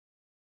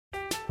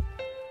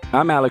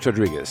I'm Alex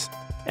Rodriguez.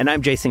 And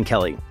I'm Jason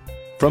Kelly.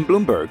 From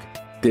Bloomberg,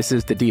 this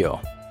is The Deal.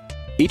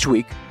 Each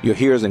week, you'll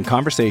hear us in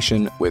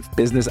conversation with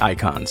business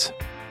icons.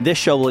 This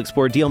show will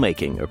explore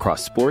deal-making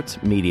across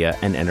sports, media,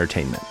 and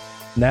entertainment.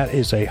 That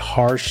is a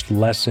harsh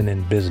lesson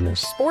in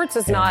business. Sports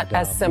is not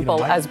as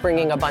simple as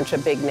bringing a bunch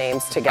of big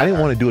names together. I didn't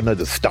want to do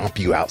another stomp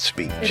you out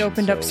speech. It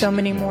opened up so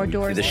many more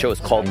doors. The show is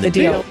called The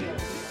Deal.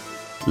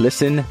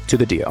 Listen to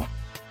The Deal.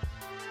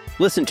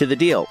 Listen to The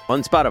Deal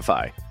on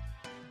Spotify.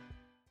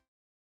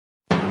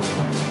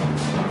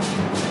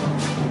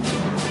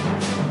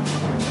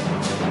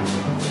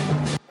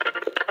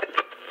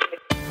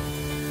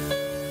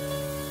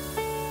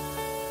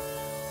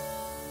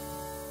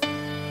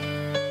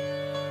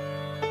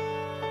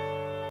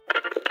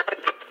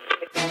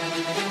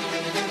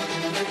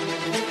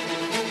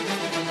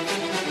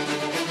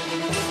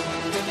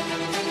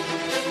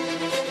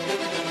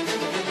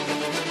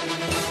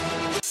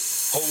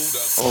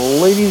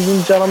 Ladies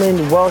and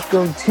gentlemen,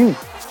 welcome to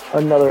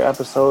another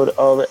episode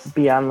of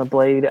Beyond the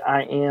Blade.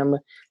 I am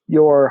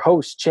your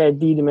host, Chad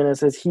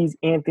DeDominicis. He's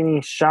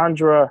Anthony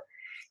Sciandra,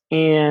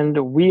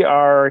 and we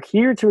are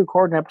here to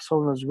record an episode.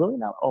 And there's really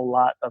not a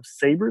lot of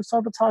Sabres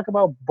stuff to talk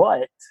about,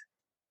 but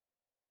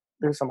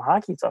there's some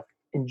hockey stuff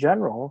in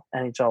general,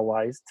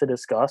 NHL-wise, to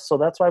discuss. So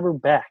that's why we're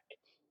back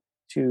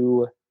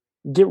to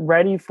get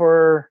ready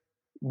for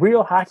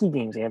real hockey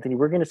games, Anthony.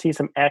 We're going to see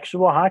some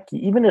actual hockey,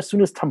 even as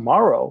soon as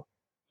tomorrow.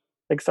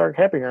 Start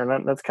happening,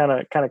 and that's kind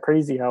of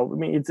crazy. How I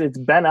mean, it's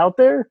been out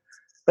there,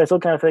 but I still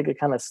kind of think it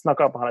kind of snuck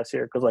up on us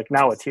here because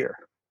now it's here.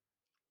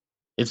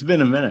 It's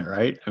been a minute,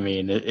 right? I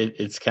mean,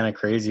 it's kind of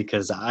crazy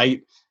because I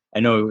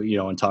know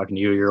in talking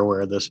to you, you're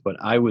aware of this, but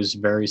I was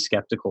very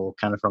skeptical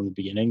kind of from the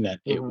beginning that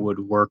it would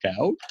work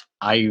out.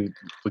 I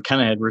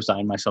kind of had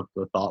resigned myself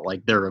to the thought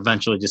they're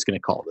eventually just going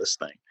to call this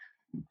thing,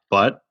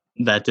 but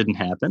that didn't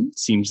happen.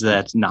 Seems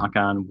that, knock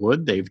on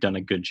wood, they've done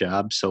a good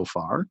job so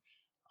far.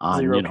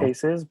 Zero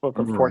cases, but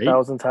the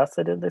 4,000 tests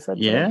they said.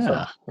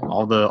 Yeah,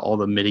 all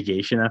the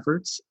mitigation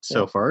efforts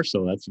so far,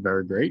 so that's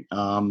very great.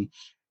 I'm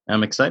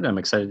excited. I'm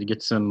excited to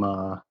get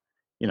some,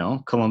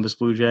 Columbus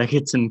Blue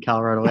Jackets and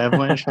Colorado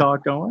Avalanche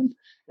talk going.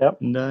 Yep.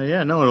 And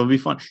it'll be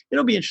fun.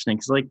 It'll be interesting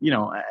because,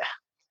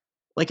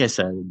 like I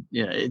said,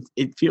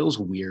 it feels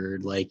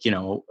weird,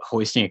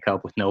 hoisting a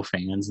cup with no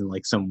fans and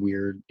some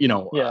weird,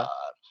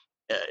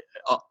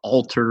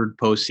 altered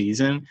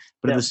postseason,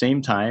 but at the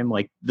same time,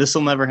 this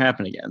will never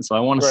happen again. So I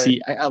want to see.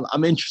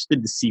 I'm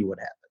interested to see what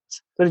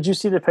happens. So did you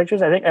see the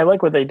pictures? I think I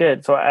like what they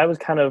did. So I was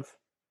kind of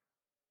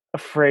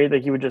afraid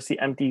that you would just see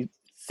empty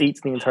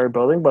seats in the entire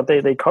building, but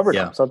they covered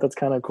them. So that's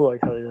kind of cool.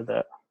 Like how they did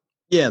that.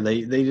 Yeah,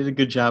 they did a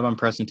good job on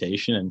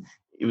presentation,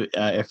 and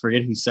I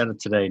forget who said it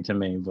today to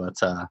me, but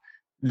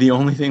the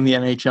only thing the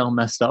NHL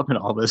messed up in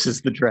all this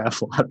is the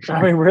draft lottery.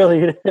 I mean,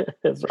 really, it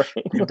is,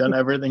 right? They've done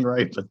everything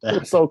right, but that.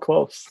 They're so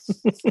close.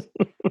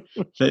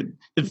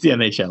 It's the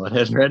NHL. It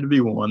has had to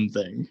be one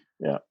thing.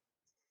 Yeah.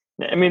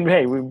 I mean,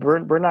 hey,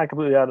 we're not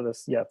completely out of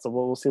this yet, so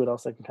we'll see what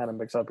else they can kind of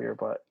mix up here.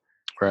 But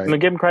I'm going to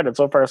give them credit.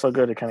 So far, so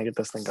good to kind of get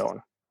this thing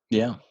going.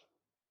 Yeah.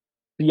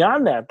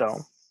 Beyond that, though,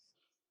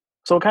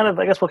 so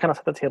I guess we'll kind of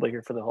set the table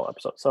here for the whole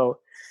episode. So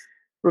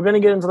we're going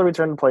to get into the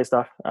return to play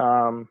stuff.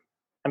 I'm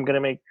going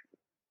to make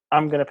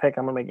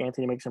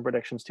Anthony make some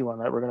predictions too on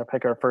that. We're going to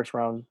pick our first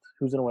round,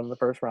 who's going to win the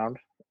first round.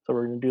 So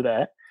we're going to do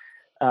that.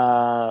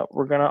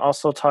 We're going to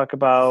also talk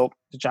about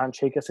the John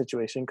Chayka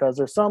situation because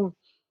it's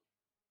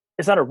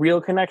not a real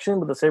connection,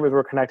 but the Sabres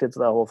were connected to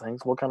that whole thing.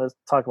 So we'll kind of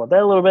talk about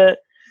that a little bit.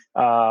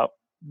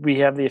 We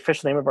have the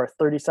official name of our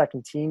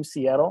 32nd team,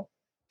 Seattle.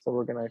 So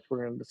we're going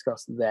to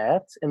discuss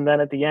that. And then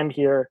at the end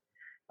here,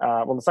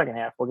 in the second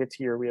half, we'll get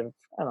to we have,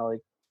 I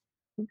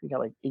think we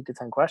got 8 to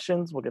 10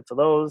 questions. We'll get to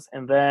those.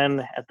 And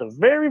then at the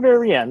very,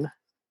 very end,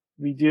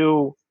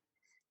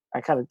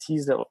 I kind of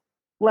teased it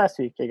last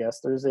week, I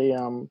guess. There's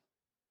a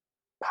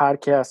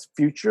podcast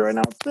future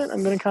announcement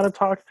I'm going to kind of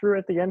talk through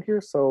at the end here.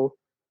 So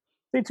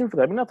stay tuned for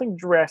that. I mean, nothing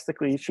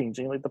drastically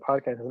changing. The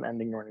podcast isn't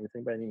ending or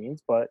anything by any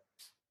means, but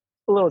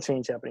a little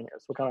change happening here.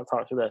 So we'll kind of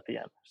talk through that at the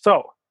end.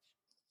 So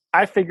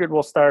I figured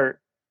we'll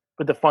start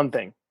with the fun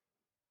thing.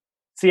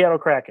 Seattle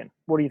Kraken.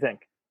 What do you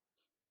think?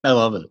 I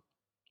love it.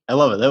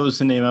 That was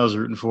the name I was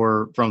rooting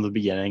for from the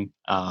beginning.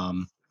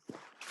 I'm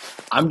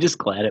just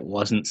glad it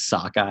wasn't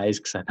Sockeyes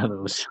because I thought it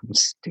was so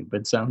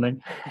stupid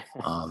sounding.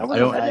 I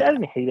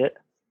didn't hate it.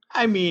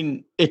 I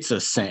mean, it's a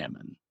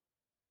salmon.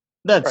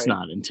 That's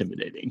not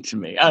intimidating to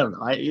me. I don't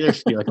know.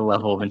 There's feel a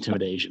level of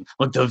intimidation,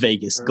 like the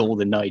Vegas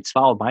Golden Knights,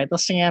 followed by the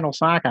Seattle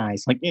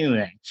Sockeyes.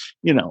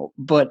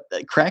 But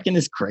Kraken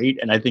is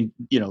great, and I think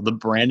the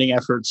branding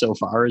effort so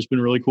far has been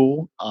really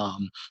cool.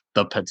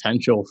 The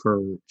potential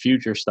for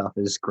future stuff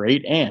is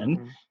great,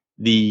 and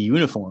the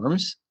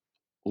uniforms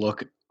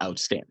look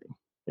outstanding.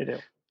 They do.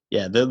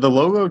 Yeah, the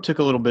logo took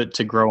a little bit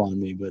to grow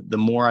on me, but the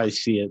more I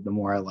see it, the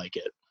more I like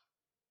it.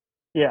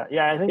 Yeah,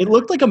 I think it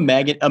looked like a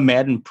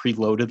Madden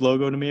preloaded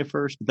logo to me at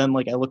first. But then,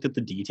 I looked at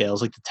the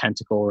details, like the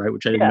tentacle, right,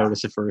 which I didn't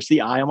notice at first. The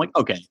eye, I'm like,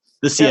 okay.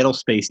 The Seattle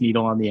Space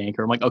Needle on the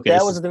anchor, I'm like, okay.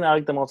 That was the thing I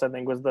liked the most. I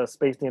think was the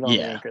Space Needle on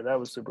the anchor. That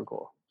was super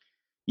cool.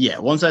 Yeah,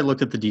 once I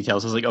looked at the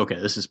details, I was like, okay,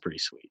 this is pretty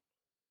sweet.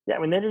 Yeah, I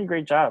mean, they did a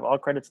great job. All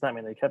credits to them.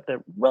 I mean, they kept it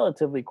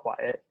relatively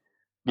quiet.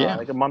 Yeah,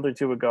 Like a month or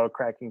two ago,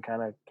 Kraken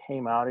kind of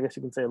came out. I guess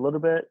you can say a little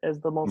bit as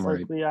the most right.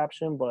 likely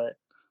option, but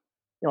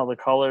the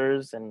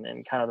colors and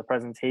kind of the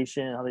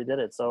presentation and how they did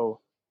it. So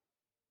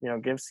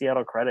give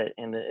Seattle credit,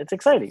 and it's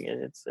exciting.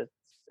 It's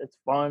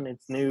fun.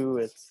 It's new.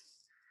 It's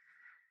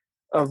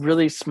a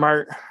really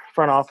smart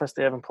front office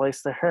they have in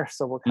place there.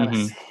 So we'll kind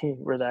of see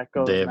where that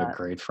goes. They have a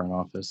great front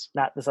office.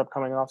 Not this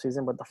upcoming off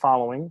season, but the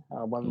following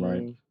when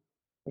Right. the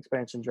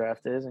expansion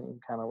draft is,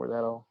 and kind of where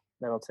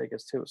that'll take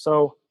us to.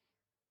 So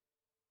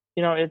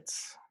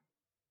it's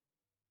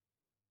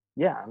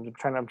I'm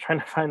trying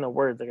to find the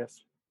words. I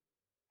guess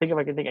think if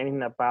I can think anything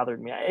that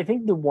bothered me. I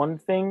think the one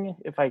thing,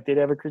 if I did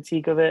have a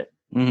critique of it,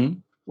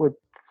 would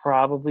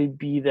probably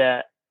be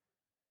that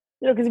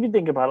because if you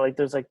think about it, like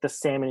there's like the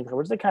salmon color,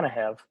 which they kind of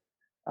have,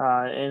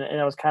 and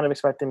I was kind of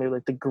expecting maybe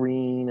like the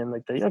green and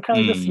like the kind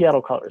of like the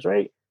Seattle colors,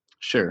 right?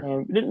 Sure.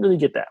 And we didn't really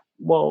get that.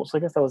 Well, so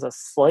I guess that was a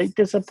slight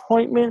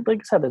disappointment. But like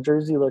I said, the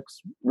jersey looks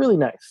really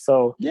nice.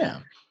 So yeah,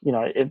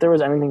 if there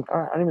was anything,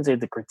 I don't even say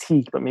the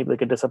critique, but maybe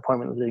like a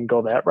disappointment that they didn't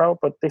go that route.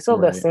 But they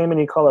still have that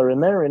salmony color in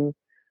there, and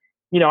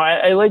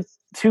I like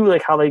too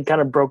like how they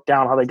kind of broke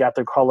down how they got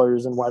their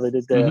colors and why they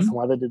did this and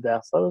why they did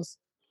that. So that was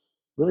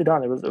really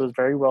done. It was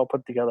very well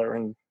put together,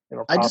 and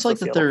I just like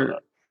that they're.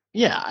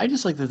 Yeah, I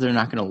just like that they're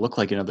not going to look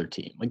like another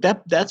team. Like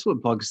that's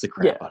what bugs the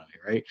crap out of me,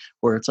 right?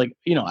 Where it's like,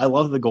 I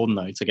love the Golden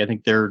Knights. Like I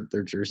think their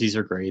jerseys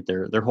are great.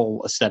 Their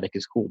whole aesthetic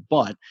is cool.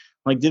 But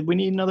like, did we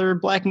need another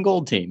black and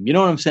gold team? You know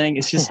what I'm saying?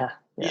 It's just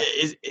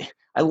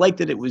I like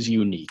that it was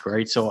unique,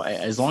 right? So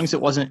as long as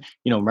it wasn't,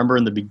 remember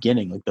in the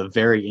beginning, like the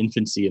very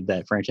infancy of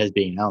that franchise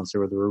being announced,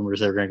 there were the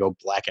rumors they were going to go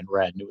black and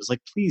red, and it was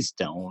like, please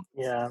don't.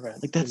 Yeah,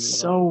 right. Like that's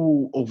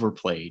so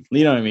overplayed.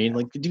 You know what I mean?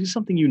 Like do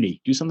something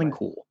unique, do something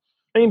cool.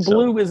 I mean,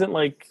 blue isn't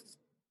like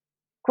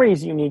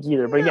crazy unique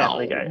either, but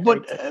again,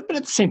 but at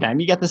the same time,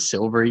 you got the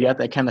silver, you got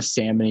that kind of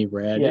salmony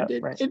red. Yeah,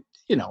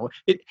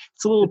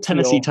 it's a little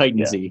Tennessee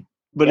Titansy,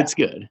 but it's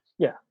good.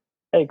 Yeah,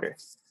 I agree.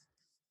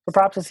 So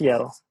props to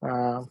Seattle.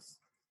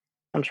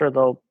 I'm sure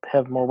they'll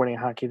have more winning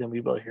hockey than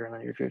we will here in the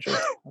near future.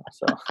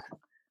 So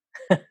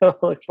I'll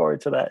look forward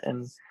to that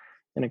in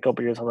a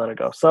couple years. I'll let it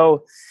go.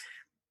 So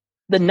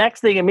the next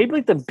thing, and maybe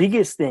like the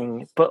biggest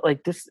thing, but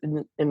like this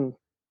in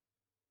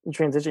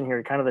transition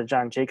here, kind of the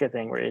John Chayka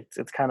thing, where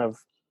it's kind of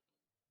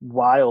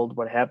wild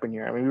what happened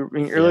here. I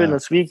mean, earlier in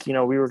this week, we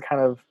were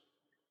kind of,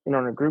 in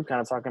a group kind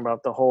of talking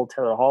about the whole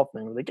Taylor Hall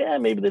thing. We're like,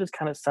 maybe they just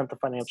kind of sent the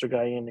financial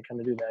guy in to kind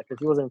of do that because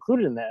he wasn't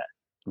included in that.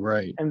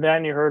 Right. And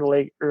then you heard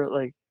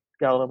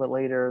got a little bit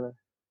later,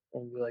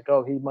 and you're like,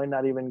 oh, he might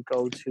not even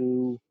go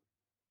to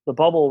the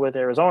bubble with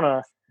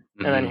Arizona.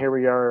 And then here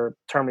we are,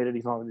 terminated.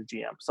 He's not the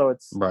GM. So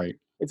it's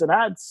an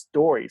odd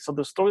story. So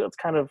the story that's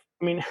kind of,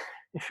 I mean,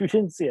 if you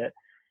didn't see it,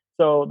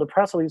 so the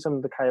press release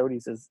from the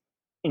Coyotes is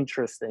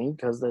interesting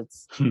because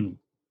it's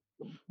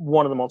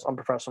one of the most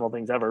unprofessional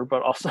things ever,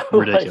 but also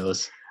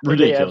ridiculous.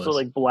 They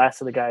absolutely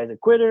blasted the guy as a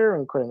quitter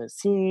and quitting his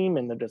team,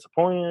 and they're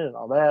disappointed and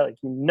all that. Like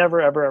you never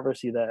ever ever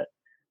see that.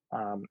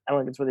 I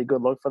don't think it's really a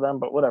good look for them,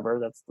 but whatever.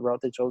 That's the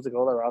route they chose to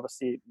go. They're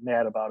obviously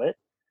mad about it.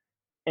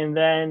 And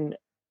then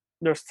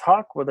there's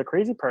talk. Where the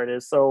crazy part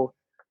is, so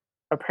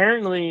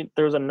apparently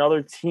there's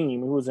another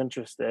team who was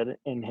interested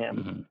in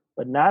him,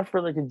 but not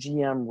for like a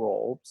GM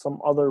role, some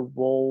other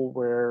role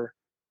where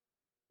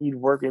he'd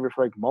work maybe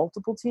for like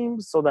multiple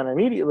teams. So then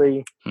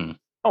immediately,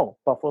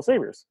 Buffalo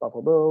Sabres,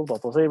 Buffalo Bills,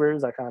 Buffalo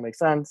Sabres, that kind of makes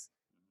sense.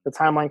 The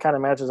timeline kind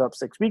of matches up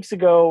 6 weeks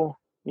ago,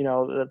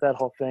 that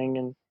whole thing.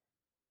 And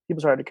people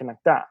started to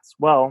connect dots.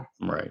 Well,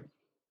 as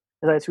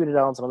I tweeted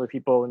out, and some other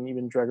people, and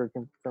even Dreger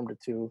confirmed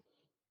it too.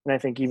 And I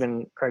think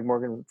even Craig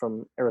Morgan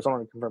from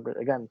Arizona confirmed it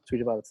again,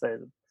 tweeted about it today.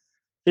 The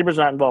Sabres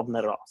are not involved in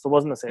that at all. So it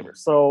wasn't the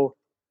Sabres. So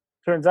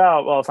turns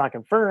out, it's not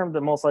confirmed.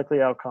 The most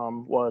likely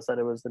outcome was that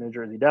it was the New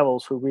Jersey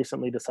Devils who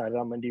recently decided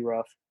on Lindy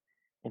Ruff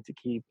and to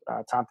keep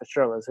Tom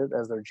Fitzgerald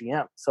as their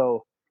GM.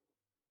 So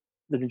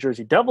the New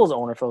Jersey Devils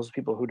owner, for those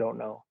people who don't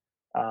know,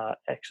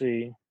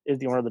 actually is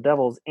the owner of the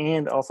Devils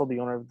and also the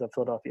owner of the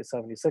Philadelphia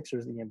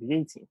 76ers, the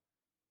NBA team.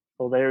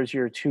 So there's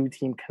your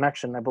two-team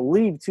connection. I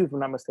believe, too, if I'm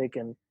not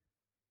mistaken,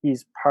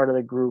 he's part of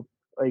a group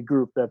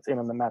that's in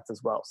on the Mets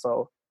as well.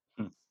 So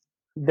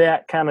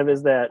that kind of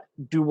is that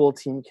dual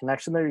team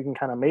connection there you can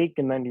kind of make.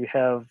 And then you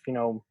have,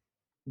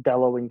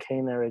 Dello and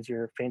Kane there as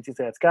your fancy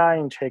stats guy,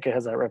 and Chayka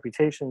has that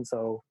reputation.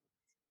 So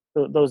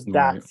those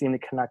dots seem to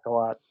connect a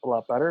lot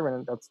better.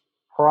 And that's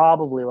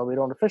probably, we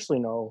don't officially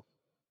know,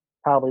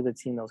 probably the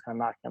team that was kind of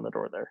knocking on the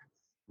door there.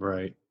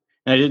 Right.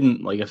 And I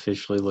didn't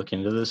officially look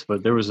into this,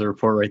 but there was a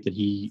report, that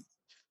he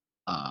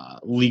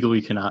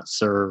legally cannot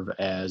serve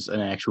as an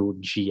actual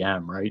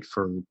GM, right,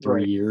 for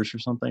 3 years or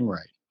something,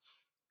 right?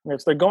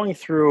 Yes, they're going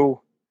through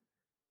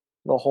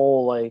the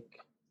whole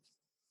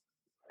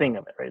thing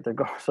of it, right? They're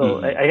going,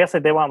 so I guess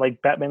they want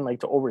Bettman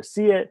to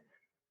oversee it.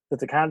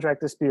 It's a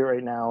contract dispute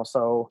right now,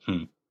 so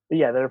but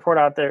yeah, the report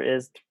out there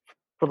is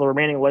for the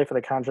remaining life of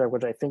the contract,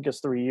 which I think is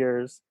 3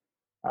 years.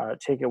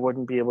 Chayka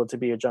wouldn't be able to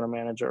be a general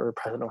manager or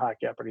president of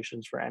hockey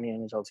operations for any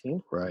NHL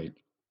team. Right.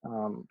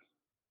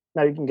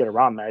 Now you can get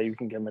around that. You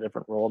can give him a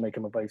different role, make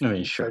him a vice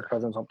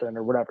president, something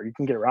or whatever. You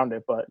can get around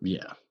it, but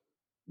yeah,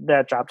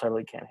 that job title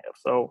he can't have.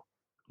 So,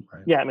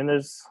 right. yeah, I mean,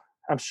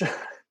 I'm sure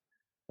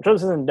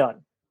this isn't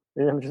done.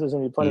 I'm sure there's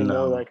going to be plenty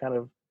more that kind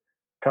of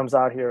comes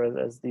out here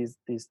as these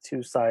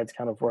two sides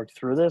kind of work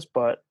through this.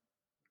 But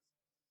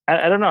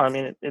I don't know. I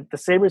mean, the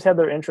Sabres had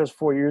their interest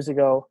 4 years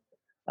ago.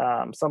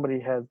 Somebody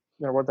had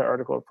wrote that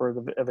article for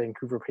the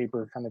Vancouver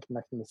paper kind of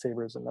connecting the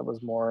Sabres, and that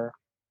was more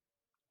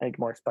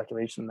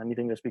speculation than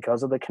anything just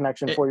because of the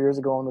connection 4 years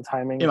ago and the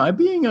timing. Am I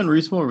being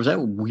unreasonable, or was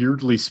that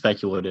weirdly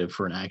speculative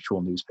for an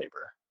actual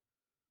newspaper?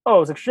 Oh, it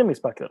was extremely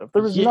speculative.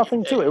 There was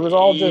nothing to it. It was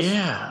all just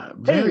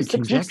very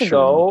 6 weeks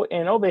ago,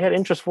 and they had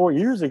interest 4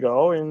 years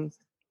ago, and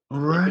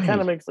it kind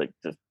of makes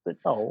it's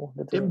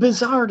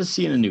bizarre to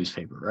see in a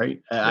newspaper,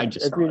 right? I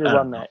just agree to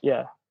run that.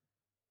 Yeah,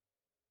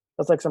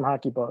 that's like some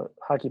hockey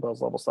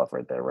buzz level stuff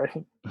right there,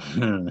 right?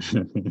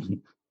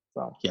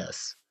 So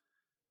yes,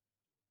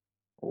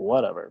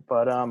 whatever.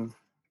 But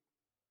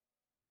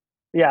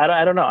yeah,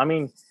 I don't know. I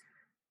mean,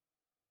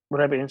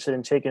 would I be interested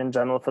in Chayka in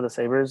general for the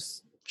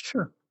Sabres?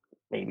 Sure,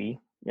 maybe.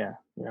 Yeah,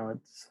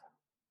 it's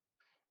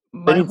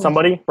they need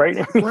somebody, right?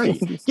 Right.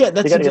 Yeah,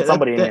 that's gotta get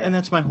somebody in here. And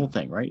that's my whole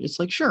thing, right? It's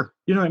like, sure,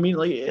 you know what I mean?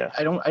 Like,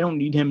 I don't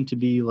need him to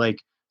be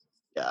like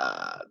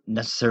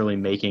necessarily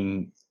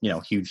making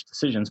huge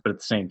decisions, but at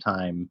the same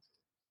time,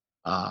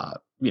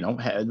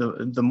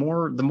 the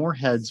more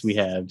heads we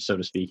have, so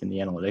to speak, in the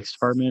analytics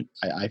department,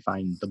 I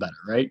find the better,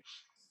 right?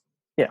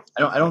 Yeah,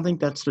 I don't think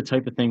that's the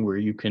type of thing where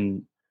you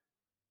can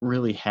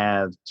really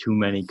have too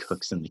many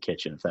cooks in the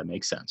kitchen, if that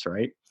makes sense,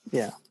 right?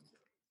 Yeah.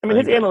 I mean,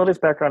 his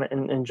analytics background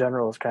in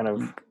general is kind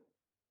of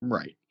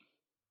right.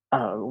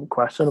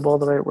 Questionable,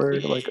 the right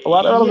word. Like a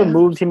lot of the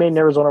moves he made in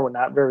Arizona were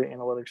not very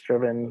analytics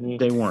driven.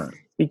 They weren't.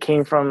 He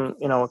came from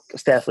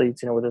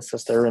stathletes, with his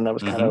sister, and that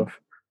was kind of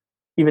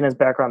even his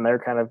background there.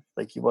 Kind of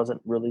like he wasn't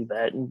really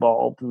that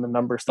involved in the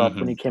number stuff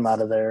when he came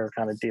out of there,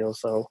 kind of deal.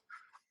 So,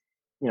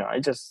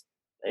 I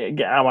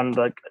wanted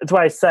to it's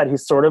why I said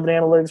he's sort of an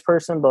analytics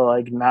person, but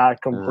like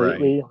not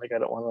completely. Right. Like I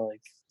don't want to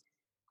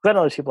I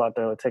know there's people out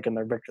there taking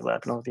their victory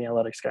lap. The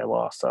analytics guy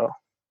lost, so.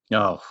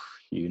 Oh,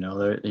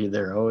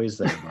 they're always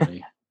there,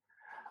 buddy.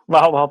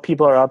 While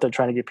people are out there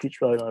trying to get Pete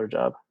Chiarelli another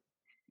job.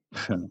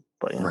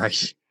 But,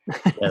 right.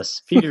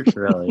 Yes, Peter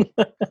Chiarelli,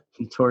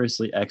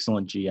 notoriously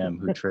excellent GM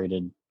who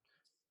traded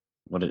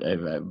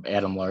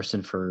Adam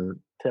Larson for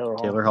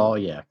Taylor Hall.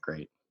 Yeah,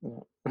 great.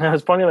 Yeah.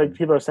 It's funny,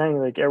 people are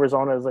saying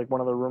Arizona is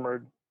one of the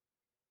rumored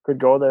could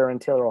go there,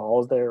 and Taylor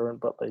Hall's there,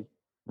 but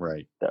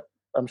right. That,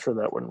 I'm sure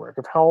that wouldn't work.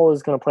 If Hall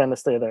is going to plan to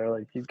stay there,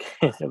 you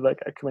can't have that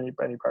guy come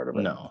any part of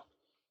it. No.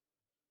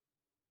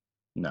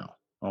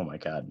 Oh my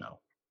God, no.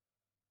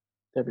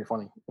 That'd be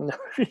funny.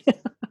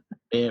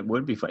 It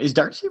would be fun. Is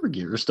Darcy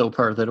Regier still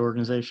part of that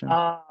organization?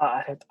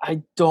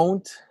 I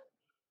don't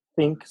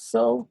think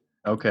so.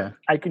 Okay.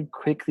 I could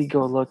quickly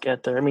go look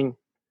at their. Maybe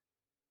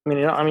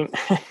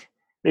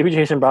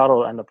Jason Bottle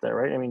will end up there,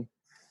 right? I mean,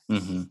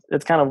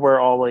 it's kind of where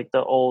all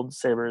the old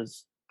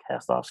Sabres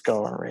cast-offs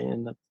go, right?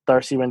 And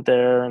Darcy went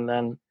there, and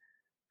then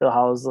Bill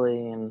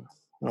Housley, and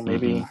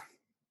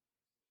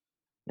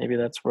maybe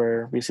that's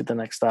where we see the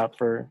next stop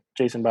for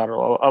Jason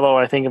Bottle. Although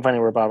I think if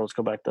anywhere, Bottles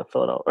go back to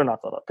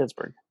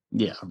Pittsburgh.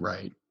 Yeah,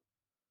 right.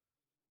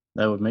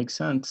 That would make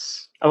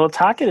sense. Well,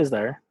 Tocchet is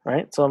there,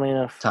 right? So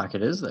if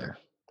Tocchet is there,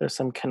 there's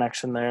some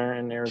connection there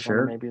in Arizona.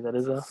 Sure. Maybe that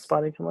is a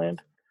spot he can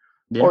land.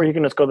 Yeah. Or you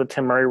can just go the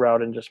Tim Murray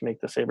route and just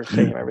make the Sabres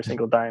pay him every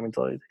single dime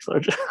until he takes their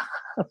job.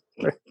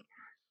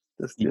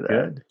 Just do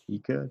that. He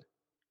could.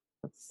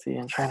 Let's see.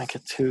 I'm trying to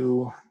get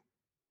to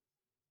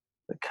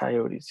the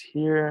Coyotes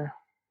here.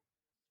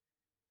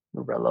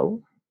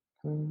 Morello.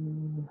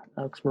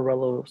 Alex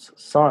Morello's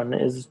son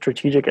is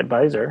strategic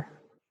advisor.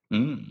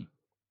 Let's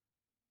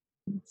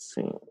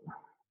see.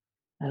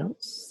 I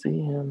don't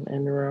see him.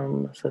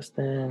 Interim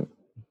assistant.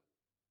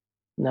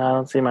 No, I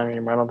don't see him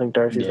anymore. I don't think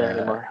Darcy's there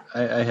anymore.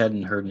 I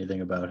hadn't heard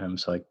anything about him,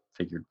 so I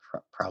figured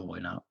probably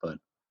not. But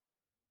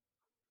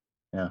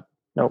yeah.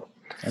 Nope.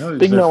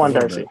 Big no on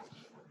Darcy.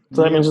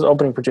 So that means it's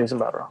opening for Jason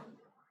Botterill.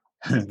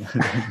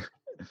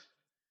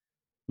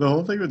 The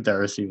whole thing with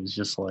Darcy was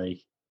just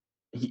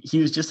he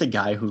was just a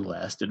guy who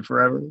lasted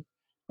forever.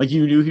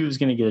 You knew he was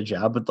going to get a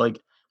job, but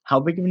how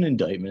big of an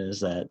indictment is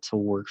that to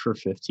work for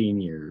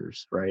 15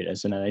 years, right,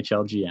 as an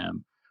NHL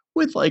GM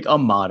with a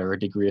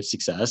moderate degree of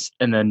success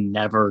and then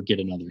never get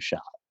another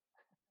shot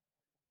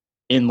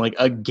in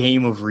a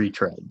game of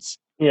retreads?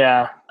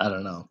 Yeah. I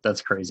don't know.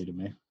 That's crazy to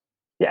me.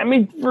 Yeah, I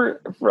mean,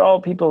 for all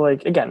people,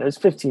 again, it was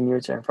 15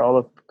 years here. For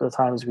all the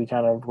times we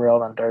kind of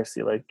railed on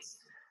Darcy, like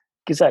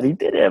you said, he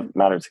did have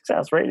moderate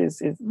success, right?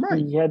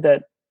 Right. He had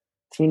that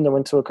team that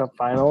went to a cup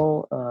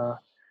final.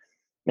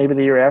 Maybe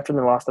the year after, they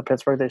lost to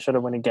Pittsburgh. They should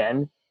have won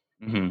again.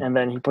 Mm-hmm. And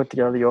then he put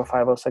together the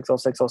 05, 06,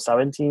 06,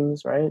 07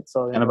 teams, right?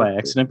 So kind of by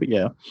accident, but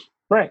yeah.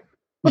 Right.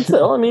 But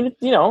still, I mean,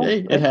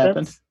 it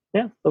happened.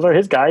 Yeah, those are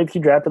his guys. He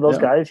drafted those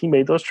guys. He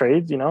made those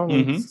trades,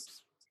 Mm-hmm.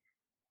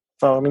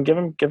 So I mean, give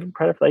him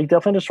credit for that. He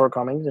definitely had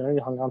shortcomings. He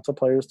hung on to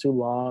players too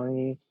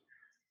long.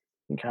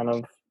 He kind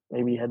of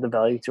maybe had the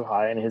value too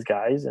high in his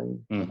guys, and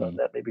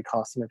that maybe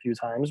cost him a few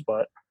times.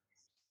 But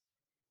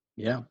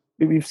yeah,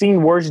 we've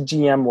seen worse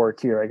GM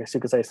work here, I guess you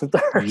could say, since the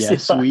first.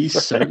 Yes, we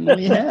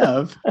certainly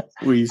have.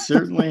 We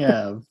certainly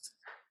have.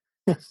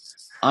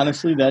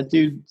 Honestly, that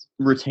dude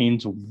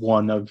retains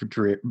one of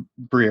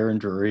Briere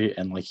and Drury,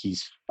 and like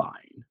he's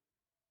fine.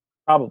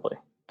 Probably.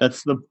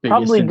 That's the biggest.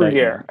 Probably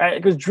Briere,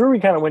 because Drury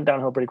kind of went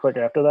downhill pretty quick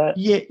after that.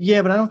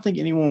 Yeah, but I don't think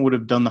anyone would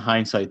have done the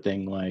hindsight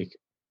thing, like,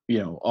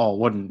 oh,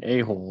 what an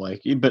a-hole,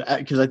 like. But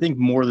because I think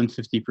more than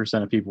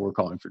 50% of people were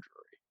calling for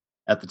Drury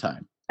at the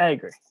time. I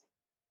agree,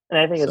 and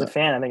I think as a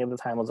fan, I think at the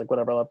time I was like,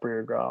 whatever, let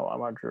Briere go. I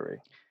want Drury.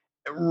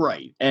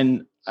 Right,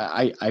 and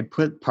I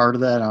put part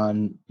of that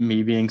on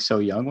me being so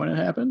young when it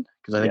happened,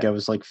 because I think I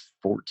was like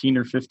 14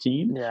 or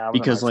 15. Yeah,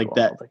 because like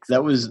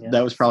that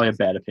was probably a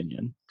bad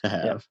opinion to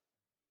have. Yeah.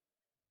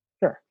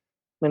 Sure,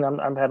 I mean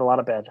I've had a lot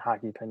of bad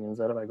hockey opinions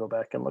that if I go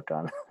back and look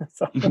on,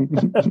 so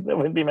that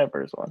would be my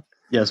first one.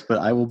 Yes, but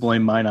I will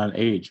blame mine on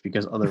age,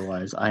 because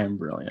otherwise I am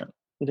brilliant.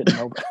 You didn't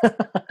know.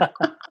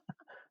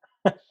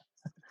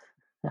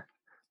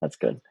 That's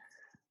good.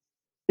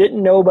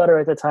 Didn't know better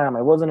at the time.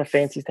 I wasn't a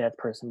fancy stats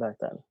person back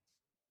then.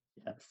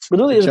 Yes. But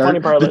really is a funny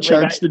part. The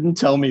charts didn't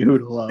tell me who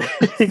to love.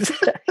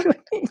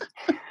 Exactly.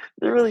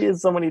 There really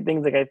is so many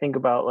things like I think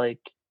about, like,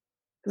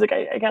 because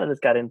like I kind of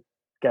just got into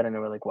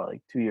it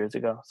like 2 years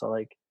ago. So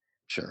like,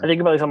 sure. I think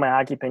about like some of my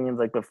hockey opinions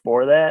like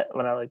before that,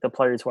 when I like the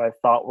players who I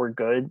thought were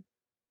good,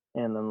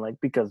 and then like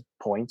because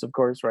points, of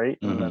course, right?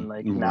 And then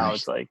like now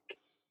it's like,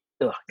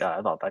 oh God,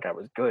 I thought that guy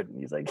was good.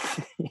 And he's like,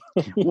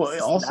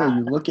 well, also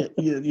you look at,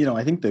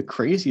 I think the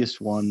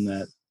craziest one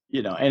that,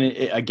 and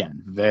it,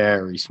 again,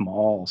 very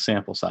small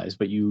sample size,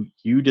 but you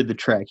did the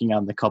tracking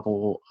on the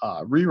couple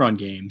rerun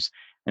games,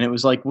 and it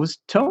was like, was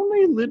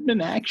Tony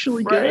Lidman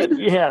actually good?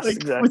 Yes, like,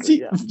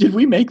 exactly. Did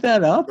we make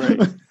that up?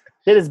 Right.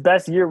 His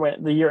best year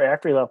the year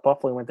after he left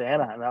Buffalo, went to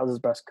Anaheim. That was his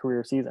best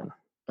career season.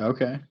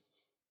 Okay.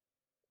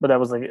 But that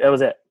was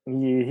it.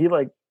 He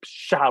like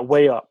shot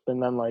way up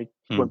and then like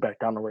went back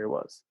down to where he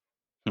was.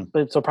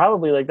 But so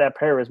probably like that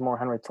pair is more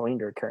Henrik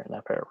Tallinder carrying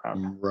that pair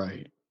around.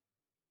 Right.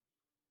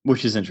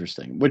 Which is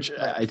interesting. Which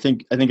I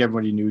think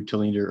everybody knew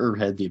Tallinder, or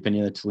had the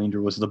opinion that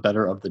Tallinder was the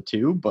better of the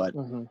two, but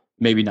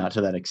maybe not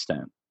to that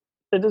extent.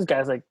 There's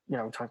guys like,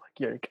 talk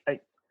like I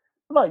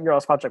thought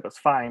Jaroslav Patrick was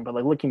fine, but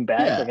like looking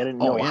back, like I didn't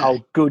know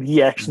how good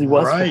he actually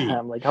was for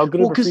him. Like how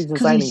good of a season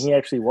signing he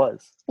actually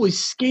was. Well, he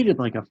skated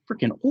like a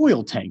freaking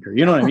oil tanker,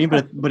 you know what I mean?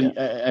 But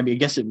I mean, I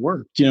guess it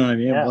worked. You know what I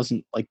mean? It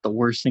wasn't like the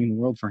worst thing in the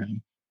world for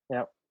him.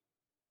 Yep.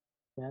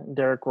 Yeah,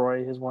 Derek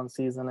Roy, his one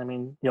season. I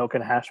mean,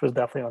 Jochen Hash was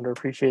definitely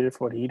underappreciated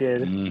for what he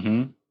did.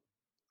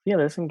 Yeah,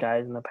 there's some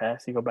guys in the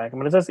past you go back. I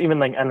mean, it's just even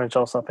like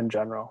NHL stuff in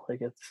general. Like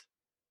it's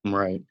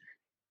right.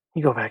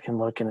 You go back and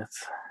look, and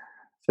it's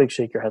big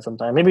shake your head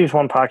sometimes. Maybe just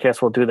one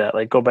podcast will do that.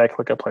 Like go back,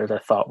 look at players I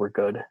thought were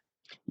good.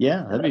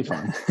 Yeah, that'd be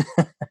fun.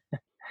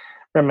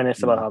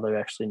 Reminisce about how they're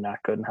actually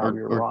not good and how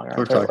we were wrong.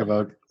 Or talk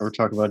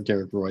about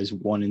Derek Roy's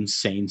one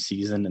insane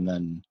season and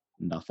then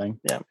nothing.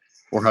 Yeah.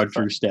 Or how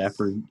Drew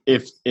Stafford,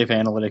 if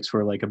analytics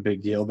were like a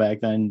big deal back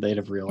then, they'd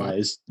have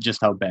realized just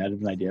how bad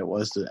of an idea it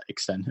was to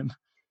extend him.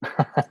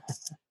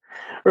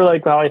 Or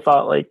like how I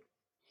thought like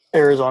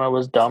Arizona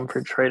was dumb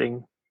for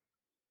trading.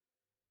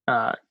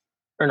 How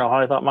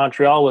I thought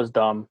Montreal was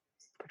dumb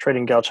for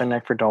trading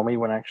Galchenyuk for Domi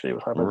when actually it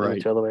was probably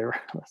the other way around.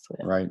 So,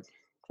 yeah. Right.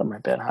 Some of my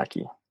bad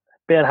hockey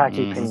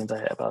opinions I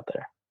have out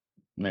there.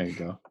 There you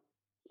go.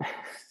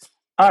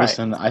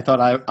 Listen, I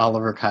thought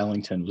Oliver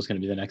Kylington was going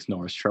to be the next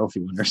Norris Trophy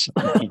winner. So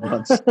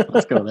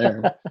let's go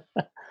there.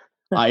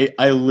 I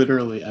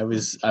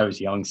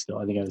was young still.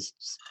 I think I was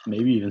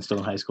maybe even still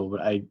in high school,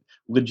 but I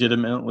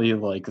legitimately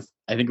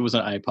I think it was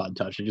an iPod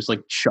Touch. I just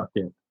chucked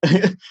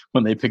it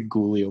when they picked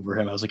Gooley over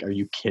him. I was like, "Are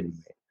you kidding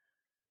me?"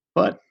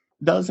 But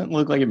doesn't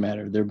look like it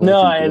mattered. They're both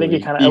I think he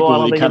kind of. Well, I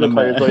don't think the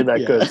players really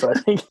that good, so I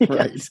think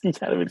he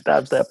kind of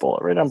dodged that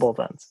bullet right on both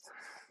ends.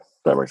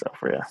 That works out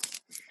for you.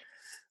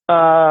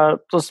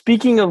 So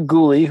speaking of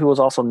Gooley, who was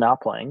also not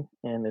playing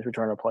and is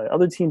returning to play,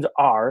 other teams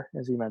are,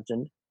 as you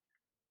mentioned,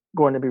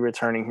 going to be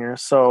returning here.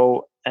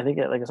 So I think,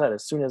 like I said,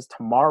 as soon as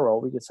tomorrow,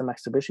 we get some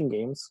exhibition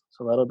games.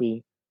 So that'll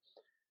be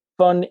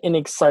fun and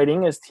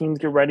exciting as teams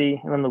get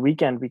ready. And then the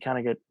weekend, we kind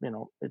of get,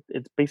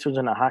 it's basically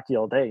in a hockey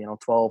all day,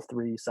 12,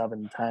 3,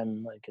 7,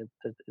 10, like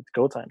it's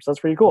go time. So that's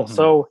pretty cool.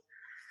 So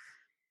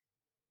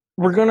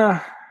we're going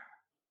to,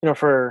 we're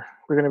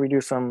going to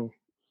redo some,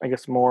 I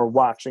guess, more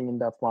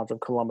in-depth watch of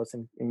Columbus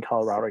in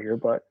Colorado here.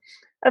 But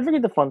I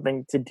figured the fun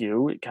thing to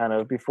do kind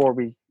of before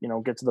we,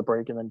 get to the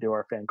break and then do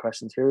our fan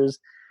questions here is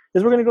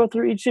we're going to go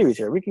through each series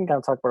here. We can kind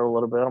of talk about it a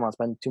little bit. I don't want to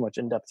spend too much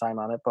in-depth time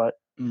on it, but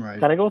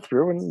kind of go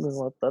through and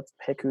let's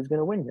pick who's going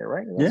to win here,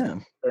 right?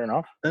 Fair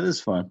enough. That is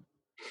fun.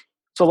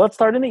 So let's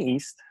start in the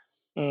East,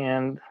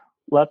 and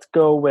let's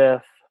go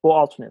with – we'll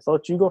alternate. So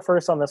let you go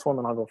first on this one,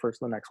 then I'll go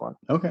first on the next one.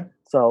 Okay.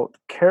 So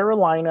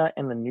Carolina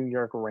and the New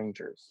York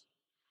Rangers.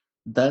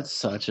 That's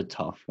such a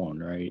tough one,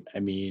 right? I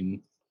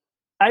mean,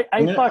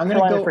 I thought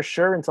Carolina for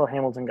sure until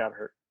Hamilton got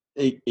hurt.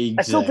 Exactly.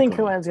 I still think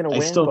Carolina's going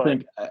to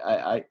win.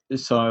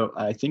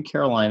 I think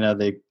Carolina,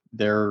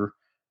 they're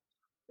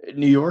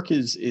New York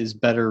is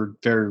better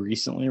very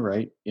recently,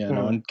 right?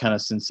 And kind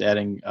of since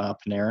adding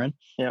Panarin.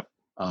 Yep.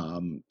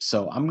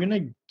 So I'm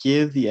gonna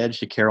give the edge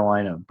to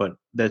Carolina, but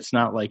that's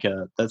not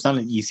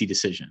an easy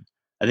decision.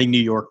 I think New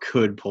York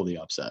could pull the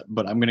upset,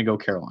 but I'm gonna go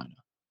Carolina.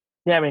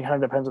 Yeah, I mean, it kind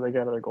of depends what they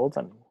got other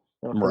goaltending.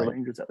 For Right. the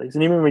Rangers at least,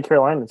 and even with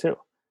Carolina too.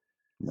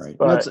 Right.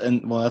 But,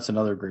 that's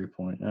another great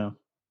point. Yeah.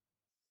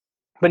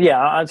 But yeah,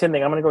 I'm saying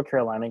I'm gonna go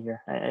Carolina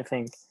here.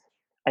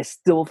 I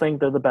still think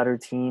they're the better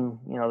team.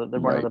 They're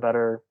one of the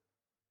better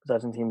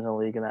possession teams in the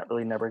league, and that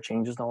really never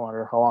changes no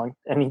matter how long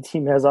any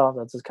team has off.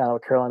 That's just kind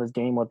of Carolina's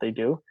game, what they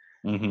do.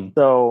 Mm-hmm.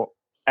 So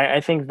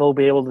I think they'll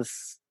be able to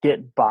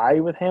get by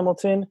without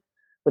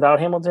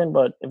Hamilton,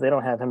 but if they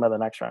don't have him by the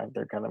next round,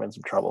 they're kind of in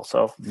some trouble.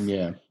 So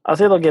yeah, I'll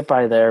say they'll get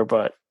by there,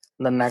 but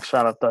the next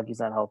round, if Dougie's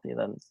not healthy,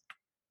 then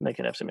they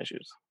can have some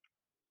issues.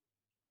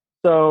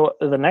 So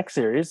the next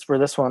series, for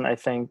this one, I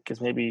think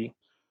is maybe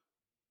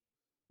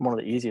one of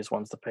the easiest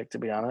ones to pick, to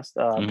be honest.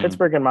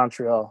 Pittsburgh and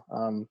Montreal.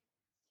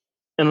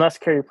 Unless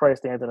Carey Price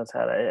stands on his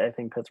head, I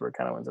think Pittsburgh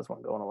kind of wins this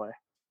one going away.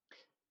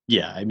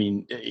 Yeah, I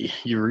mean,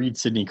 you read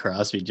Sidney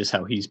Crosby, just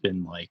how he's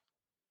been like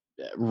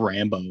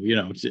Rambo,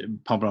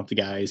 pumping up the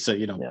guys. So,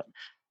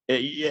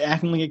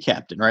 acting like a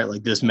captain, right?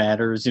 Like this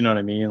matters, you know what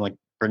I mean? Like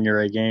bring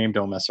your A game,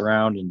 don't mess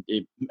around.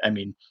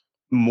 And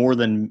more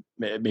than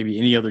maybe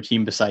any other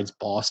team besides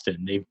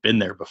Boston, they've been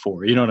there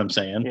before. You know what I'm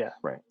saying? Yeah,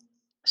 right.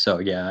 So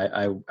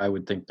yeah, I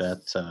would think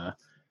that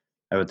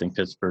I would think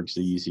Pittsburgh's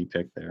the easy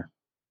pick there.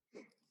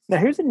 Now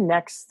here's the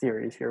next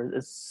series. Here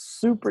it's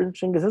super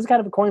interesting because this is kind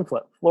of a coin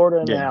flip: Florida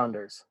and the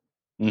Islanders.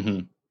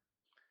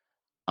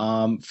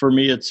 Mm-hmm. For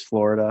me, it's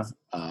Florida.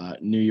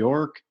 New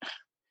York.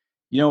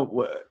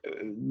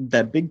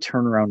 That big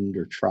turnaround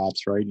under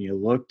Trotz, right? And you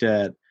looked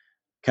at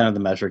kind of the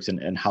metrics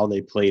and how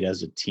they played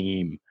as a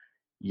team.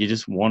 You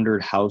just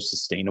wondered how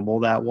sustainable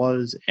that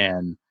was.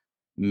 And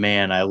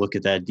man, I look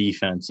at that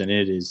defense and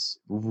it is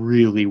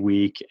really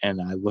weak.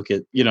 And I look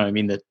at,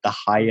 the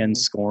high end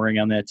scoring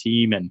on that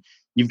team, and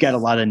you've got a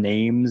lot of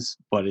names,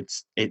 but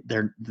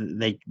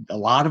a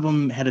lot of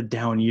them had a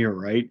down year,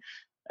 right?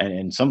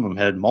 And some of them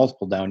had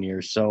multiple down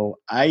years. So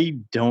I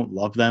don't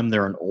love them.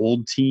 They're an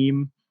old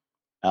team,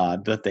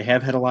 but they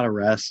have had a lot of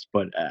rest.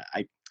 But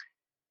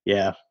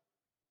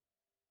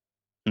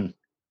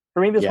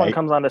For me, this one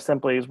comes on to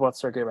simply is what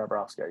Sergei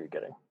Bobrovsky are you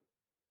getting?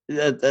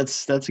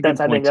 That's a good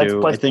point too.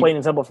 That's plain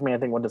and simple for me. I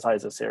think what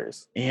decides this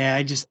series. Yeah,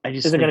 I just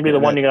is it going to be the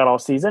one you got all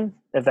season?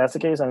 If that's the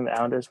case, I think the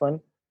Islanders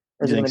win.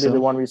 Or is it going to be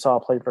the one we saw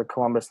play for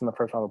Columbus in the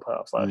first round of the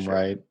playoffs last year?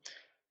 Right.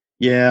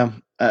 Yeah,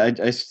 I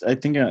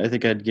think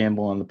I'd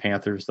gamble on the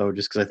Panthers though,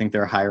 just because I think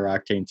they're a higher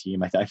octane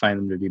team. I find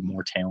them to be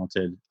more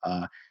talented.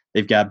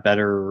 They've got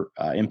better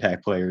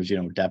impact players,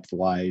 depth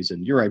wise.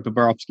 And you're right,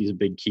 Bobrovsky is a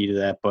big key to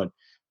that. But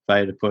if I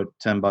had to put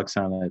 $10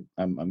 on it,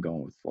 I'm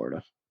going with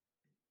Florida.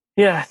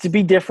 Yeah, to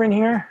be different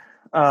here,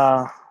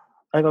 I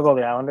think I'll go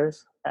the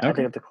Islanders. Okay. I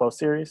think it's a close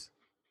series,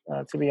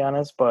 to be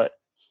honest. But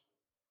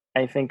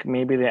I think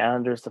maybe the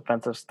Islanders'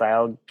 defensive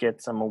style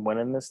gets them a win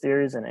in this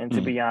series. And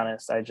to be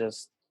honest, I'm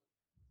just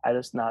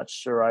not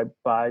sure I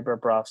buy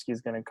Bobrovsky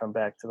is going to come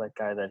back to that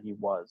guy that he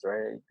was,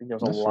 right? I think there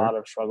was a lot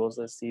of struggles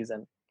this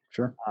season.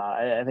 Sure.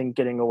 I think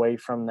getting away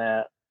from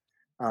that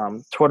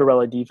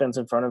Tortorella defense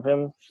in front of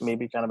him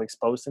maybe kind of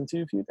exposed him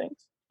to a few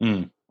things.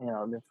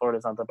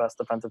 Florida's not the best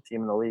defensive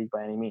team in the league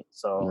by any means.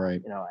 So, I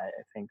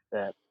think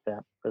that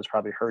has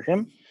probably hurt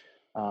him.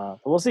 But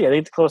we'll see. I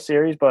think it's a close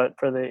series, but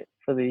for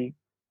the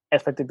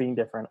aspect of being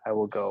different, I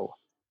will go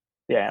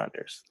the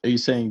Islanders. Are you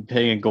saying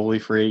paying a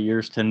goalie for 8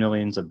 years, $10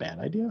 million is a bad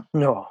idea?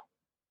 No.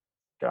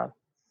 God.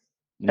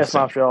 That's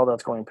Montreal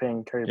that's going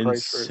paying Carey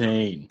Price for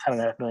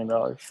 $10.5 million.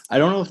 I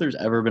don't know if there's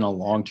ever been a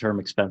long-term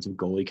expensive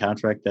goalie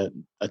contract that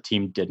a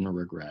team didn't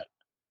regret.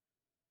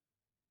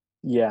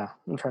 Yeah,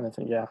 I'm trying to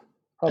think. Yeah,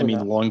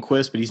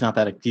 Lundqvist, but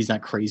he's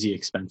not crazy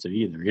expensive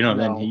either. Then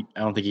I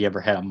don't think he ever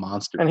had a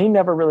monster. And he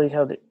never really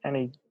had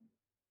any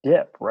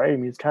dip, right?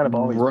 He's kind of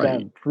always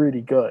been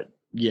pretty good.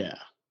 Yeah.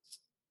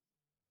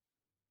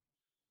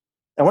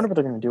 I wonder what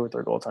they're going to do with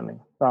their goaltending.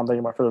 I'm thinking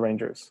about for the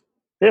Rangers.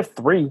 They have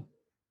 3.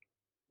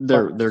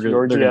 They're going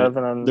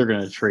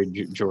to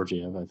trade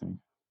Georgiev, I think.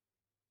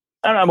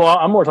 I don't know. Well,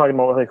 I'm more talking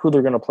about who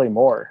they're going to play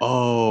more.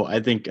 Oh, I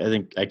think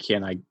I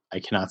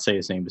cannot say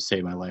his name to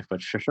save my life, but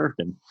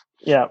Shesterkin.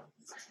 Yeah,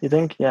 you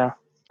think? Yeah,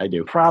 I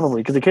do.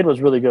 Probably because the kid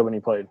was really good when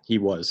he played. He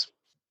was.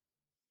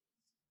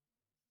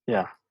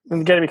 Yeah, and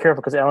you got to be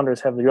careful because the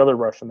Islanders have the other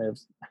Russian they have.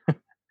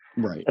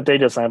 Right. That they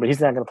just signed, but he's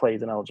not going to play.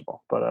 He's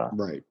ineligible. But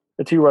right.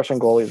 The 2 Russian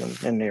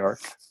goalies in New York.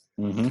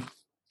 Mm-hmm.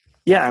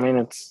 Yeah,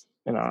 it's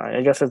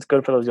I guess it's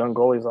good for those young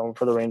goalies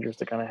for the Rangers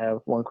to kind of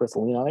have Lundqvist to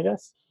lean on, I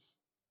guess.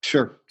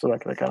 Sure. So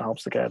that kind of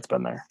helps the guy that's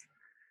been there.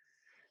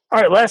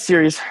 All right, last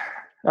series.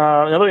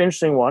 Another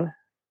interesting one.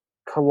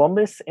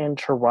 Columbus and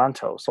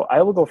Toronto. So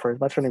I will go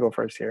first. My turn to go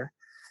first here.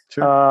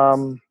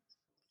 Sure.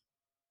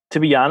 To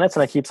be honest,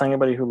 and I keep telling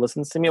anybody who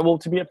listens to me, well,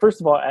 first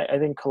of all, I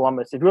think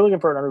Columbus, if you're looking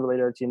for an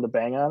unrelated team to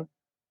bang on,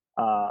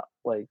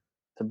 like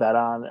to bet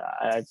on,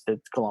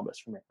 it's Columbus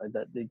for me. Like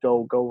that, they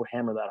go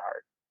hammer that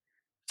hard.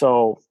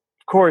 So,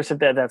 of course, if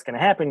that's going to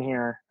happen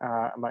here,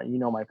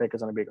 my pick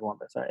is going to be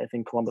Columbus. I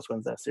think Columbus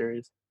wins that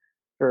series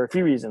for a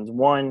few reasons.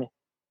 One,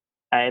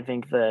 I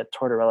think that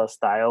Tortorella's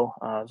style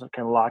is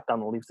kind of locked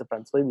on the Leafs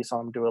defensively. We saw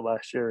him do it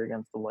last year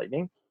against the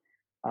Lightning.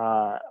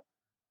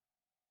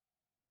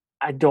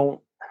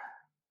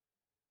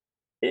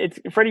 It's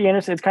Freddie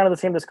Anderson. It's kind of the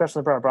same discussion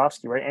with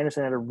Bobrovsky, right?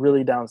 Anderson had a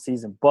really down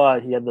season,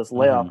 but he had this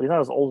layoff. But he's not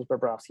as old as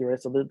Bobrovsky,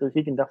 right? So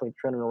he can definitely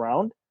turn it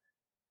around.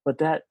 But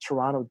that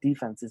Toronto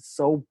defense is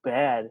so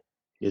bad.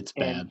 It's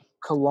bad.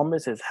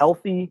 Columbus is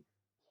healthy.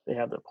 They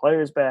have their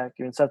players back.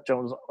 Even Seth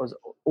Jones was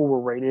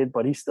overrated,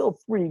 but he's still a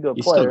pretty good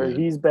player.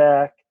 He's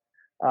back.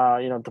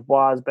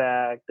 Dubois is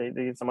back. They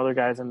get some other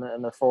guys in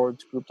the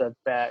forwards group that's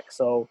back.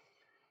 So,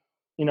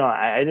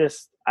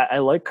 I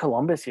like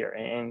Columbus here,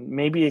 and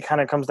maybe it kind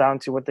of comes down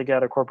to what they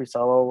get at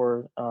Corpusalo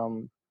or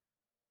one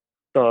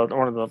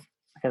of the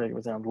I can't think of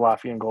his name, the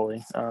Latvian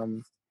goalie,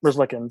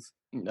 Rizlikins.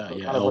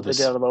 Kind of what they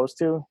get out of those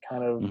two,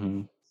 kind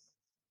of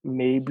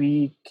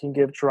maybe can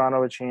give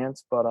Toronto a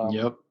chance, but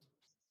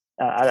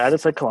I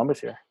just like Columbus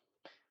here.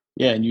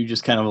 Yeah, and you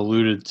just kind of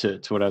alluded to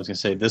what I was going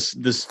to say.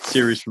 This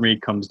series for me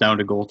comes down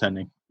to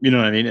goaltending. You know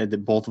what I mean?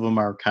 Both of them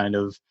are kind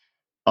of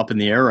up in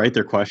the air, right?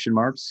 They're question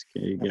marks.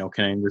 Can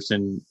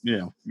Anderson,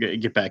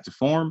 get back to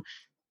form?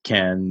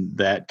 Can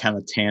that kind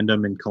of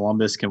tandem in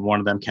Columbus, can one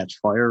of them catch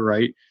fire,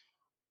 right?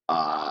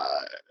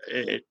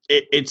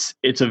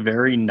 It's a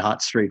very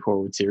not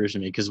straightforward series to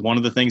me, because one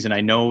of the things, and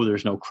I know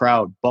there's no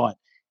crowd, but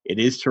it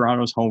is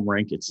Toronto's home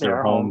rink. It's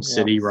their home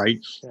city, right?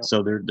 Yeah.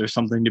 So there's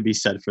something to be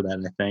said for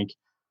that, I think.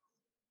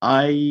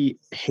 I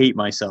hate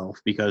myself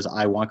because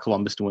I want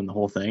Columbus to win the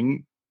whole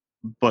thing,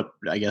 but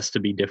I guess to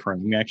be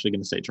different, I'm actually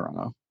going to say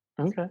Toronto.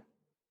 Okay.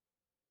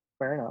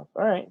 Fair enough.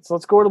 All right. So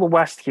let's go to the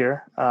West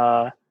here.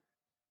 I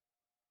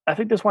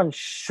think this one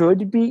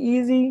should be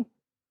easy,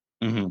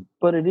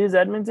 but it is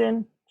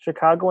Edmonton,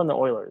 Chicago, and the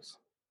Oilers.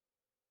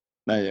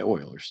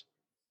 Oilers.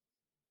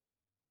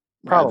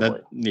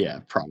 Probably.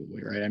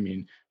 Probably, right? I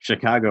mean,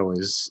 Chicago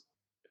is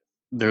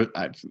 –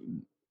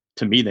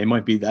 to me, they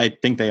might be – I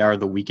think they are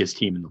the weakest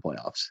team in the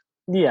playoffs.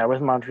 Yeah,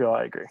 with Montreal,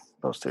 I agree.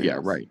 Those two. Yeah,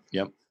 right.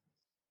 Yep.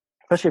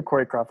 Especially if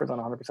Corey Crawford's on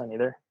 100%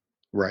 either.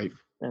 Right.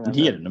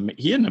 He had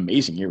an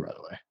amazing year, by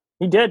the way.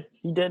 He did.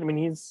 I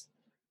mean,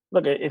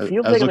 if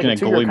he'll take like a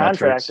 2-year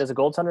contract as a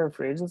goaltender in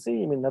free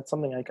agency, I mean, that's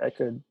something I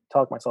could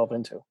talk myself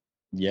into.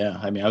 Yeah,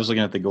 I mean, I was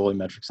looking at the goalie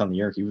metrics on the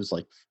year. He was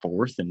like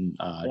 4th in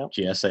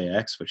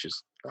GSAX, which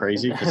is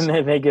crazy.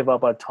 And they give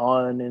up a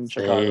ton in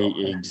Chicago.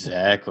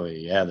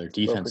 Exactly. Yeah, their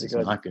defense is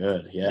not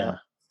good. Yeah.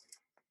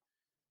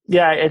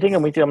 Yeah, I think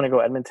I'm with you. I'm going to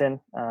go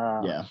Edmonton.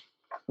 Yeah.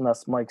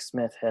 Unless Mike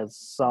Smith has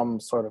some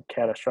sort of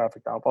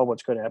catastrophic downfall,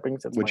 which could happen.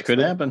 Which could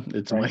happen.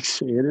 It's right?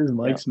 It is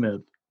Mike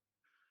Smith.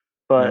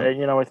 But,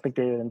 with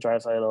McDavid and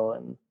Draisaitl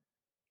and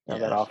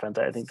that offense,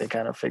 I think they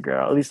kind of figure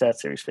out, at least that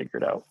series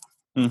figured out.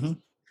 Mm-hmm.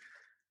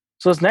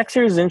 So this next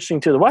series is interesting,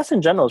 too. The West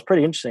in general is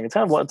pretty interesting. It's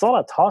all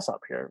a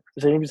toss-up here,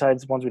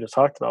 besides the ones we just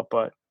talked about.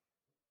 But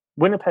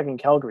Winnipeg and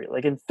Calgary,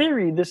 like in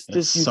theory, this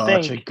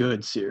such a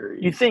good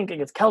series. You think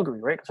it's Calgary,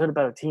 right? Because they're a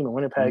better team, and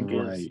Winnipeg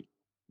is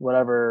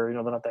whatever.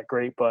 They're not that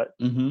great, but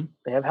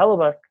they have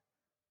Hellebuck.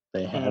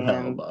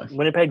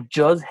 Winnipeg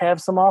does have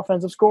some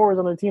offensive scorers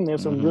on their team. They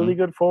have some really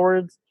good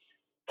forwards.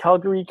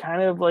 Calgary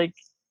kind of like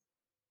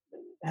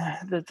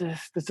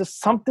there's just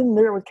something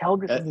there with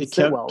Calgary.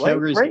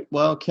 Calgary's, right?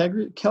 Well,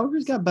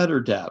 Calgary's got better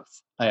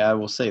depth. I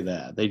will say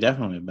that they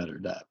definitely have better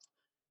depth.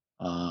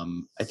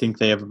 I think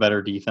they have a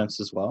better defense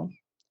as well,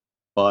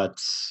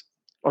 but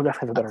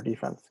definitely a better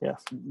defense.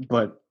 Yes,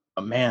 but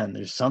man,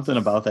 there's something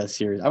about that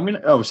series.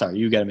 Oh, sorry,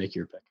 you got to make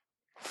your pick.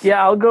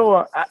 Yeah, I'll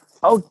go.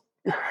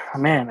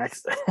 Man, I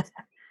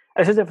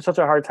just have such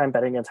a hard time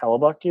betting against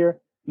Hellebuck here.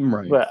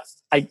 Right, but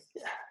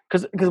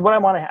because what I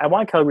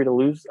want Calgary to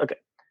lose. Okay.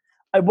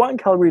 I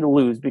want Calgary to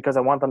lose because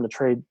I want them to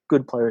trade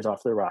good players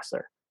off their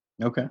roster.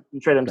 Okay.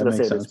 And trade them to the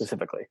Sabres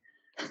specifically.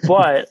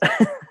 But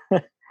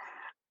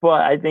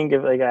but I think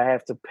if I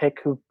have to pick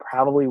who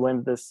probably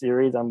wins this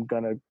series, I'm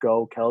gonna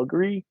go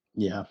Calgary.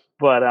 Yeah.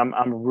 But I'm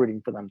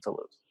rooting for them to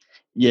lose.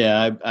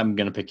 Yeah, I'm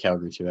gonna pick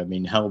Calgary too. I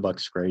mean,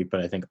 Hellebuck's great, but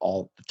I think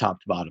all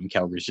top to bottom,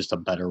 Calgary's just a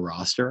better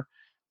roster,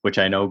 which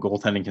I know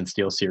goaltending can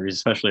steal series,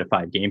 especially a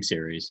 5-game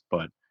series.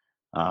 But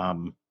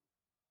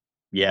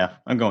yeah,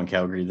 I'm going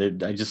Calgary.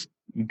 I just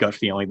gut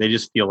feeling they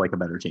just feel like a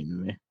better team to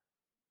me.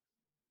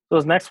 So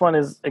this next one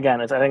is,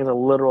 again, I think it's a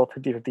literal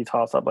 50-50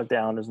 toss-up like the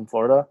Islanders in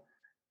Florida,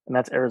 and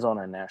that's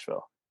Arizona and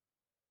Nashville.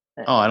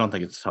 Oh, I don't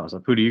think it's a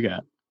toss-up. Who do you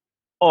got?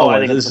 I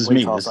think this is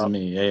me. This is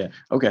me. Yeah.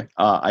 Okay.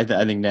 I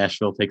think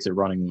Nashville takes it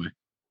running away.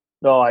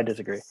 No, I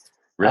disagree.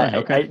 Really?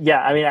 Okay.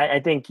 I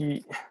think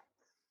to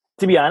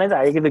be honest,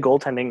 I give the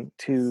goaltending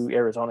to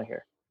Arizona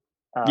here.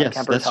 Yes,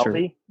 Kemper's healthy.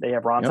 True. They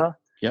have Ranta.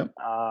 Yep.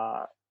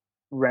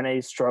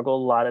 Rene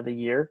struggled a lot of the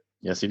year.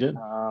 Yes, he did.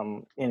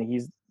 And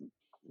he's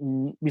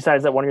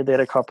besides that 1 year they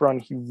had a cup run,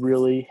 he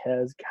really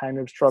has kind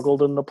of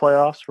struggled in the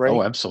playoffs, right?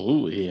 Oh,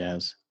 absolutely, he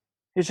has.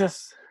 It's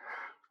just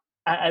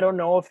I don't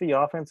know if the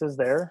offense is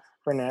there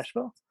for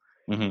Nashville.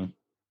 Mm-hmm.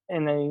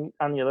 And then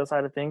on the other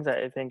side of things,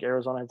 I think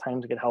Arizona had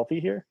time to get healthy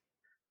here.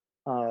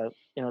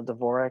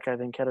 Dvorak, I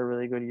think, had a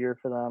really good year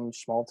for them.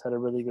 Schmaltz had a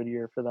really good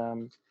year for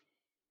them.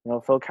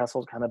 Phil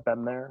Kessel's kind of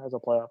been there as a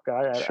playoff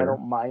guy. I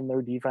don't mind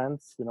their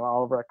defense.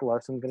 Oliver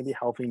Ekman-Larsson's going to be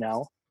healthy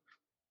now.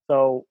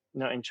 So,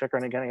 and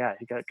Chychrun, again,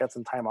 he got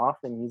some time off,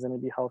 and he's going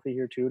to be healthy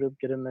here too to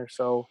get in there.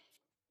 So,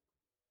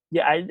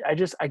 yeah,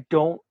 I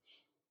don't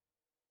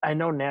 – I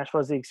know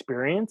Nashville has the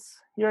experience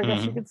here, I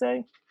guess you could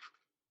say.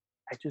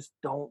 I just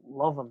don't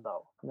love them,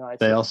 though.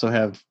 They also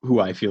have who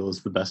I feel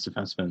is the best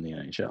defenseman in the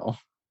NHL.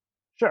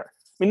 Sure.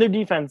 I mean, their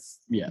defense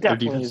their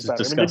defense is better.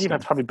 disgusting. Their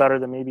defense is probably better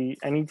than maybe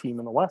any team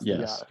in the West, to be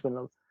Yes.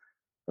 honest.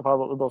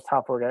 Probably those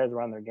top 4 guys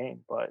around their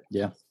game. But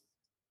yeah,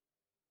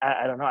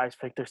 I don't know. I just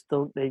think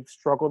they've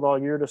struggled all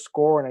year to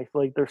score, and I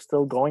feel like they're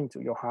still going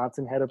to.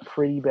 Johansson had a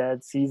pretty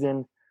bad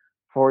season.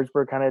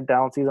 Forsberg kind of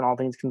down season, all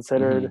things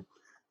considered.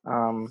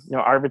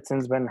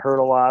 Arvidsson's been hurt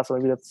a lot, so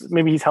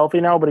maybe he's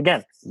healthy now. But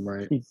again,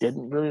 he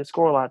didn't really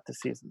score a lot this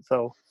season.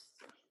 So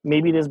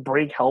maybe this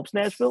break helps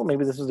Nashville.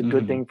 Maybe this is a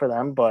good thing for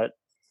them. But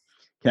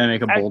can I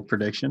make a bold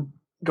prediction?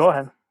 Go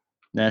ahead.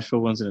 Nashville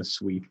wins in a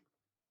sweep.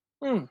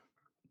 I'm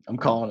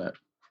calling it.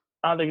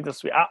 I don't think it's a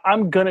sweep.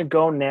 I'm gonna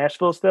go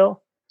Nashville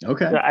still.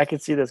 Okay. Yeah, I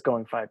could see this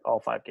going all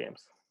 5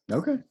 games.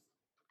 Okay.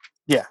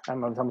 Yeah,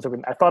 I'm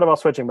sticking. I thought about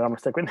switching, but I'm gonna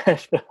stick with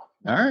Nashville.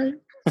 All right.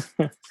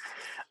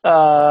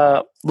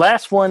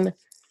 Last one,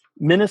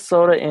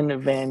 Minnesota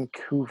and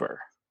Vancouver.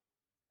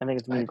 I think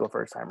it's me to go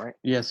first time, right?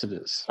 Yes, it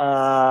is.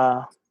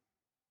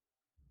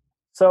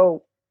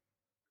 So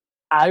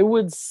I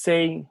would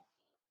say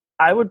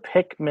I would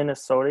pick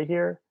Minnesota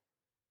here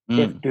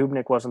if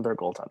Dubnyk wasn't their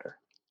goaltender.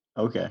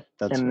 Okay.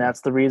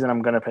 That's the reason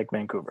I'm going to pick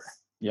Vancouver.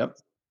 Yep.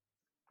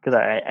 Because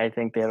I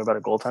think they have a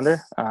better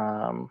goaltender.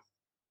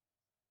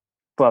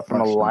 But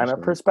from a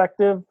lineup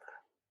perspective,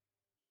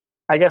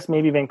 I guess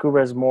maybe Vancouver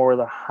has more of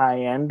the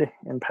high end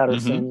in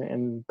Pettersson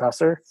and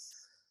Besser,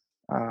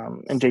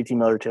 and JT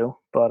Miller too.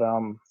 But I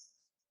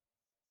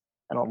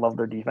don't love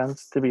their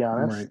defense, to be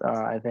honest.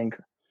 Right. I think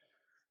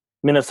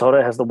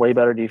Minnesota has the way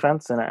better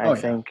defense, and I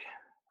think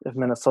if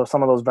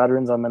some of those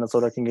veterans on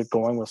Minnesota can get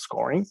going with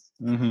scoring,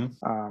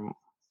 they're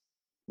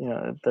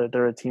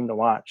a team to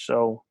watch.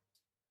 So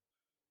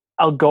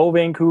I'll go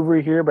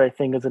Vancouver here, but I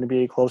think it's going to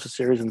be a closer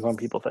series than some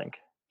people think.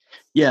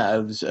 Yeah, I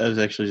was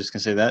actually just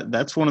gonna say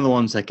that's one of the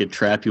ones that could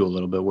trap you a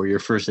little bit, where your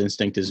first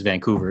instinct is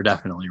Vancouver,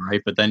 definitely,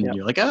 right? But then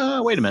you're like,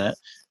 wait a minute.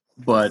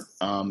 But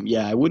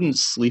I wouldn't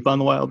sleep on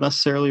the Wild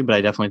necessarily, but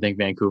I definitely think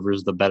Vancouver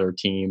is the better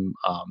team.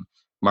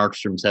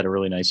 Markstrom's had a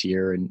really nice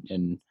year,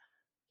 and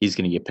he's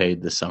going to get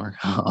paid this summer.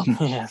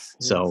 Yes.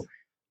 So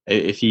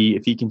if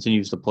he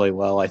continues to play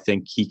well, I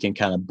think he can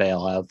kind of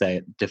bail out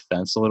that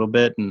defense a little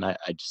bit, and I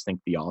just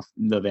think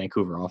the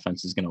Vancouver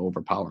offense is going to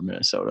overpower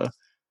Minnesota.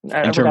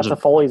 I forgot the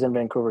Foley's in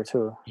Vancouver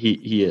too.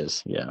 He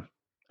is, yeah.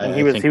 And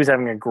he was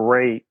having a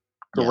great.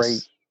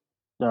 Once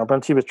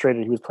he was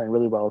traded, he was playing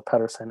really well with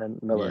Pettersson and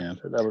Miller. Yeah.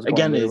 That was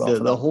again really well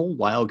the whole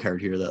wild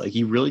card here that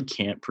you really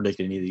can't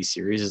predict any of these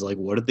series is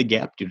what did the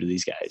gap do to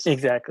these guys?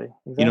 Exactly.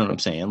 You know what I'm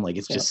saying?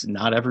 It's just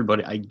not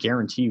everybody. I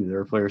guarantee you there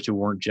are players who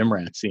weren't gym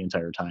rats the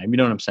entire time. You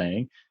know what I'm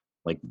saying?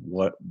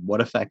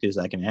 What effect is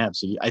that going to have?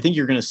 So I think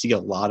you're going to see a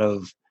lot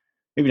of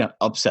maybe not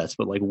upsets,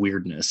 but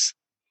weirdness.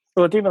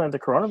 Well, it's even the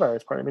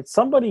coronavirus part. I mean,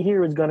 somebody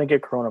here is going to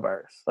get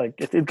coronavirus.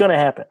 It's going to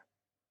happen.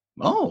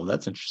 Oh,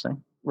 that's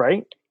interesting.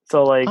 Right?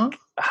 So,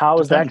 how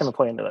is that going to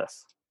play into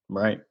this?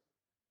 Right.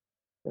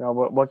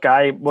 What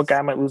guy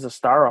might lose a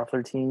star off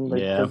their team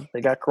because they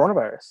got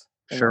coronavirus?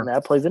 Sure. And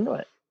that plays into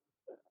it.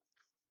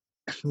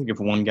 I think if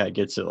one guy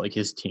gets it,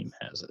 his team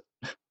has it.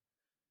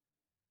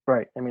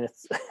 Right. I mean,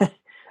 it's.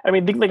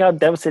 Think how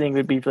devastating it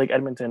would be for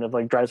Edmonton if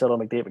Draisaitl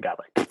and McDavid got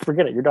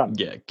forget it, you're done.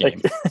 Yeah,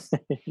 game.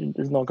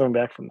 There's no coming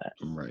back from that.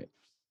 Right.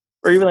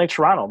 Or even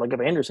Toronto,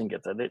 if Anderson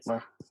gets it,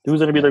 who's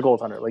going to be their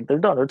goaltender? They're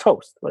done. They're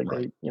toast.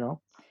 Right.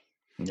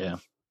 Yeah.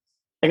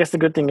 I guess the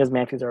good thing is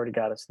Matthews already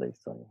got it,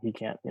 so he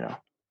can't.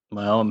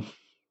 Well,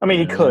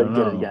 he could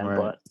get it again,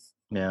 right.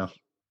 But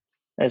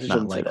I just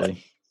not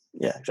likely.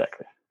 Yeah,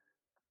 exactly.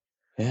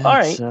 Yeah, all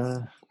right.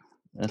 So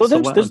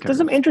there's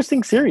some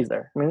interesting series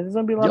there. There's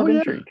going to be a lot of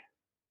intrigue.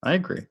 I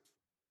agree.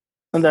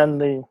 And then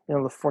the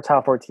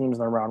top 4 teams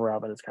in the round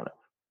robin is kind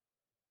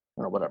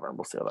of whatever.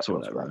 We'll see how that goes.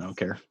 Whatever. I don't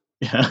care.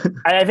 Yeah.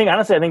 I think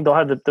they'll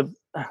have the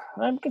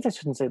I guess I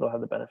shouldn't say they'll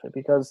have the benefit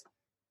because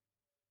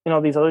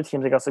these other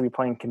teams I guess will be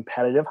playing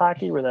competitive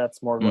hockey where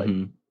that's more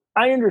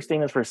I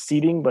understand it's for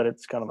seeding, but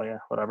it's kind of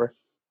whatever.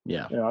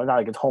 Yeah. Not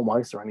like it's home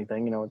ice or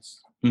anything.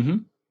 It's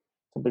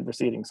simply for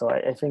seeding. So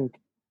I think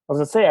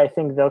I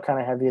think they'll kind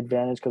of have the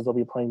advantage because they'll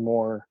be playing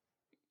more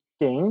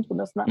games, but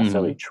that's not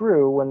necessarily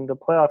true when the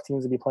playoff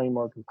teams will be playing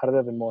more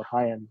competitive and more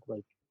high end,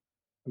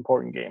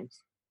 important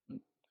games.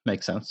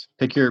 Makes sense.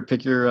 Pick your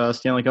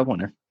Stanley Cup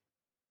winner.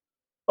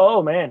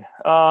 Oh man.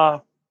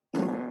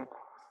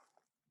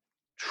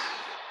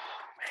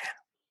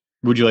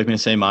 Would you like me to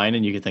say mine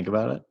and you can think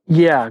about it?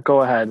 Yeah,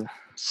 go ahead.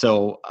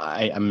 So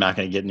I'm not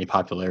going to get any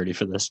popularity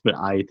for this, but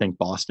I think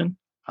Boston.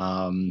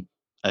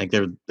 I think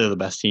they're the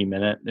best team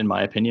in it, in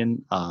my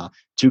opinion.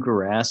 Tuukka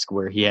Rask,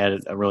 where he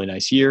had a really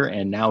nice year,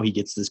 and now he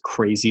gets this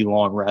crazy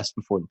long rest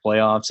before the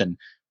playoffs. And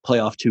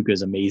playoff Tuukka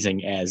is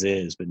amazing as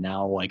is, but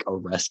now like a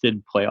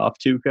rested playoff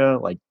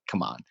Tuukka, like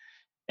come on.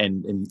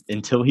 And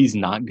until he's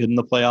not good in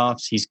the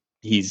playoffs, he's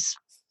he's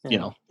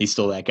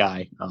still that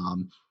guy.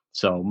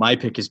 So my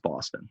pick is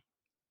Boston.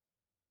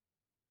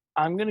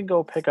 I'm gonna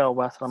go pick out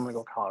West. And I'm gonna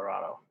go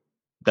Colorado.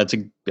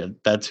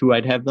 That's who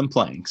I'd have them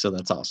playing. So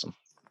that's awesome.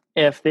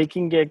 If they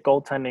can get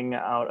goaltending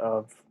out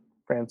of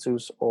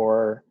Francouz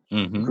or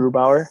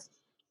Grubauer,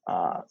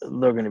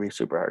 they're going to be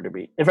super hard to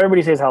beat. If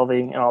everybody stays healthy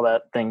and all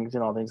that things,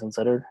 all things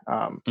considered.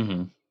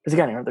 Because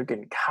again, they're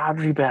getting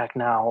Kadri back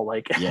now.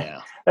 Like,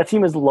 that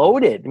team is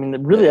loaded. I mean,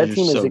 really, that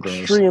team is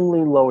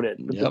extremely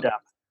loaded with the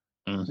depth.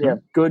 They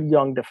have good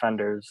young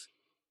defenders.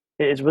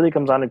 It really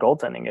comes down to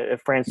goaltending.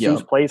 If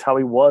Francouz plays how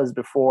he was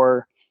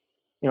before,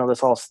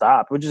 this all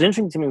stopped, which is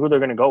interesting to me who they're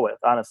going to go with.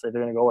 Honestly,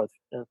 they're going to go with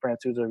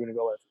Francouz. They're going to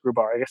go with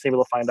Grubauer. I guess maybe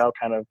they'll find out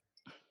kind of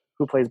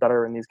who plays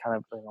better in these kind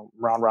of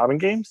round robin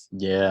games.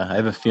 Yeah, I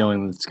have a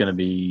feeling it's going to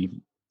be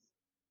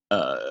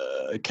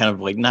kind of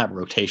like not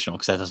rotational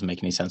because that doesn't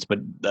make any sense, but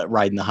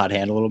riding the hot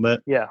hand a little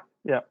bit. Yeah.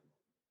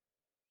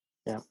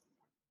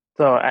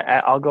 So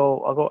I'll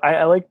go.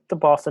 I like the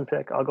Boston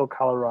pick. I'll go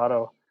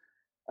Colorado.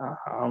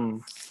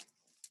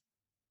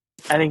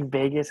 I think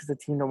Vegas is a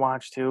team to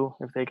watch too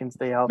if they can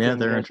stay healthy. Yeah,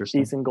 they're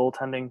interesting. Decent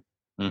goaltending.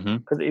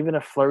 Because even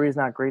if Fleury's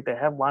not great, they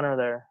have Leonard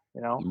there.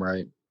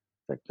 Right.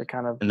 They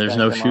kind of and there's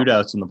no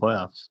shootouts in the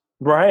playoffs.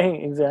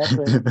 Right.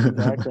 Exactly.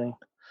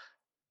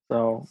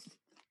 So,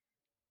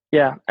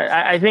 yeah,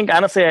 I think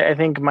honestly, I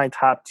think my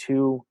top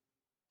two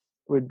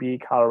would be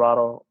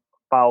Colorado,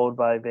 followed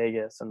by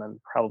Vegas, and then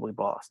probably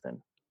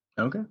Boston.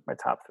 Okay. My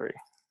top three.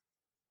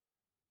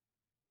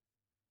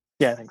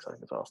 Yeah, I think so. I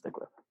think that's what I'll stick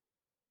with.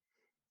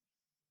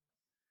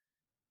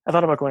 I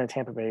thought about going to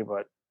Tampa Bay,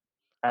 but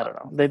I don't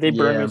know. They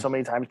burned me so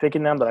many times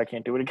picking them that I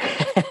can't do it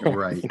again.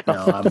 Right.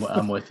 No,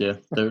 I'm with you.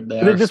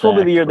 This will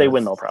be the year they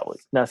win, though, probably.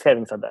 Now,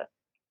 having said that.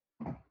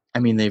 I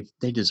mean, they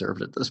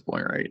deserved it at this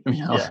point, right? I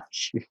mean,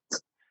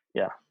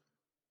 yeah.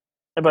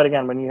 But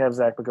again, when you have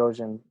Zach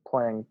Bogosian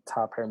playing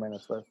top pair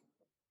minutes with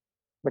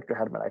Victor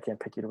Hedman, I can't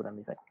pick you to win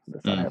anything.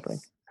 That's not happening.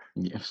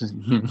 Yes.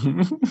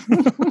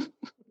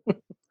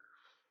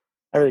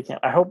 I really can't.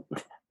 I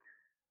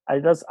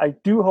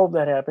do hope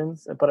that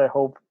happens, but I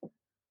hope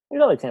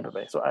like Tampa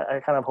Bay. So I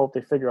kind of hope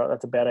they figure out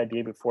that's a bad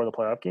idea before the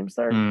playoff games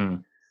start.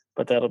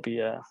 But that'll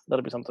be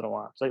something to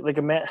watch.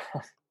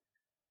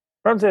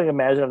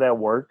 Imagine if that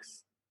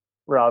works,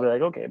 where I'll be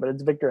like, okay, but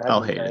it's Victor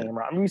Hedman carrying him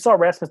around. I mean, we saw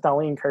Rasmus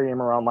Dahlin carry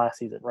him around last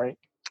season, right?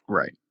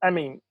 Right. I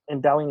mean,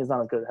 and Dahlin is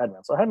not as good as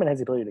Hedman, so Hedman has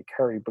the ability to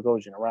carry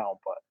Bogosian around,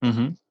 but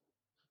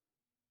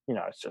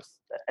it's just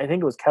I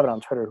think it was Kevin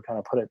on Twitter who kind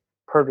of put it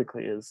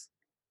perfectly is.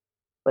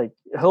 Like,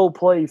 he'll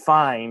play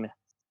fine,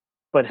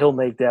 but he'll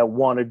make that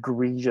one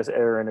egregious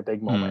error in a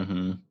big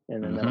moment,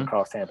 and then that'll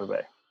cost Tampa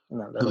Bay.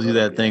 He'll do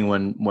that thing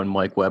when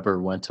Mike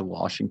Weber went to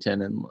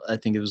Washington, and I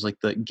think it was like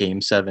the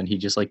Game 7, he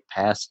just like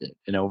passed it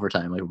in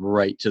overtime, like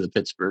right to the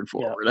Pittsburgh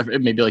forward,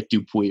 maybe like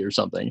Dupuis or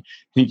something. And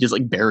he just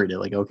like buried it,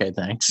 like, okay,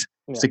 thanks.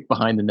 Yeah. Stick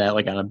behind the net,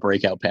 like on a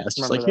breakout pass,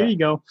 just like, here you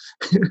go.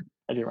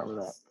 I do remember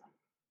that.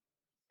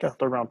 Got a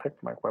third round pick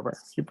for Mike Weber.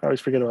 You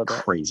always forget about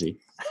that. Crazy.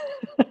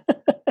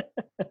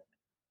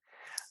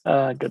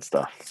 Good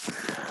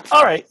stuff.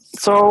 All right,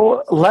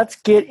 so let's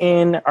get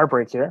in our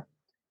break here.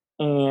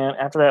 And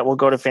after that, we'll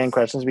go to fan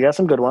questions. We got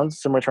some good ones.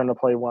 Some return to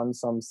play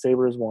ones, some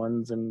Sabres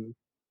ones, and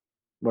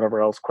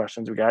whatever else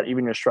questions we got.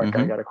 Even your Struck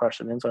guy got a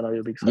question in, so I know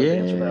you'll be excited to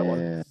answer that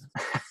one.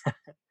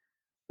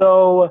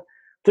 So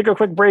take a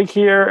quick break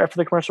here. After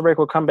the commercial break,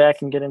 we'll come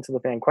back and get into the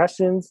fan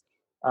questions.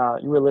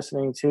 You were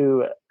listening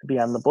to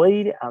Beyond the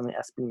Blade on the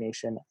SB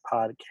Nation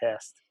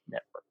Podcast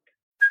Network.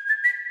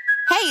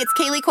 Hey, it's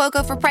Kaylee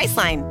Cuoco for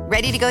Priceline.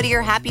 Ready to go to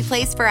your happy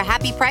place for a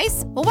happy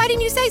price? Well, why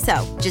didn't you say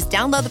so? Just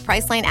download the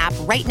Priceline app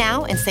right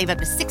now and save up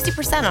to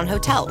 60% on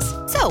hotels.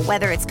 So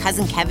whether it's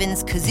Cousin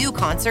Kevin's Kazoo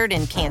Concert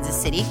in Kansas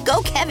City,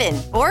 go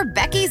Kevin, or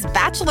Becky's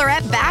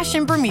Bachelorette Bash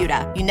in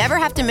Bermuda, you never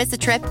have to miss a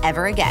trip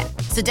ever again.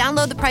 So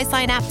download the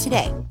Priceline app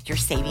today. Your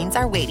savings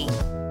are waiting.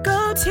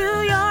 Go to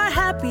your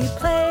happy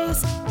place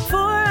for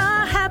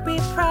a happy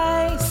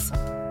price.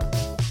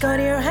 Go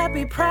to your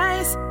happy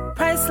price,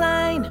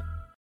 Priceline.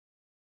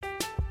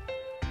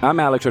 I'm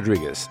Alex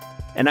Rodriguez.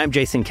 And I'm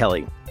Jason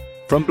Kelly.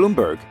 From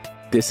Bloomberg,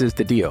 this is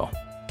The Deal.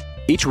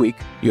 Each week,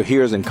 you'll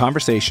hear us in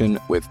conversation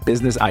with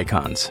business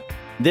icons.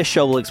 This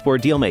show will explore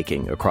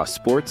deal-making across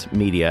sports,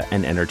 media,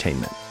 and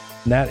entertainment.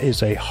 That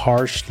is a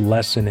harsh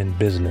lesson in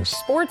business.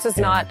 Sports is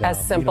not as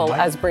simple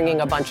as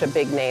bringing a bunch of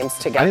big names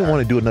together. I didn't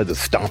want to do another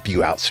stomp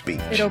you out speech.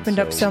 It opened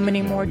up so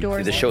many more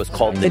doors. The show is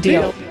called The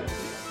Deal.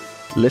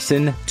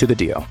 Listen to The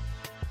Deal.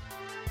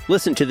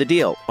 Listen to The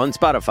Deal on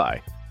Spotify.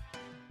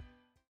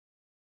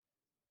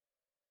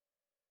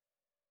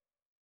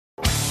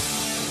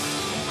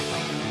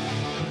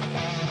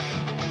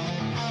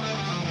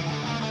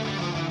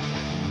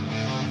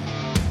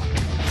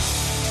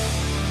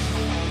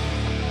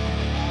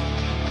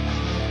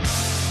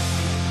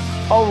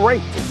 All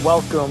right,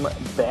 welcome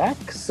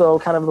back. So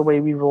kind of the way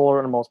we roll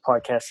in most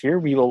podcasts here,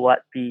 we will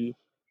let the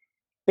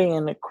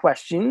fan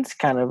questions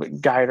kind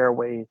of guide our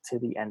way to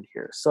the end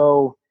here.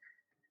 So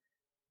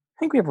I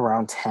think we have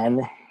around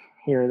 10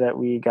 here that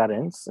we got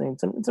in. So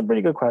it's a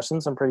pretty good question,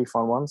 some pretty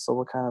fun ones. So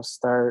we'll kind of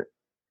start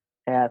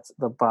at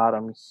the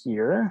bottom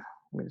here.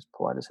 Let me just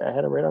pull out his head. I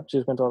had it right up.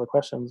 Just went to all the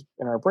questions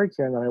in our break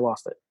here, and then I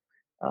lost it.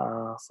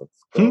 So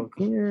let's go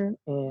here.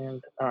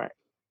 And all right.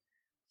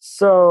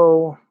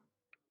 So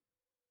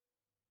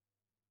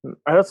all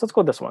right, let's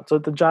go with this one. So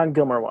the John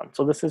Gilmer one.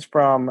 So this is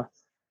from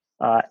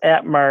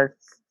at Mark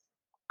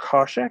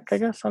Koshek, I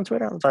guess, on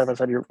Twitter. I'm sorry if I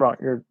said your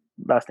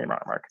last name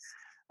wrong, Mark.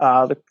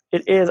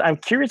 It is, I'm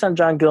curious on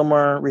John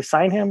Gilmer.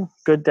 Resign him,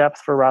 good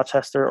depth for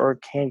Rochester, or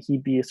can he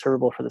be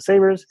servable for the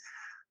Sabres?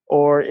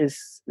 Or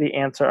is the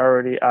answer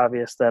already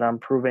obvious that I'm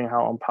proving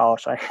how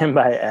unpolished I am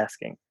by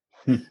asking?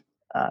 Do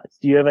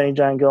you have any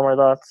John Gilmer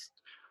thoughts?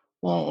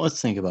 Well,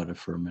 let's think about it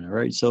for a minute,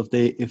 right? So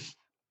if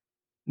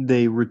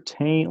they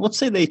retain, let's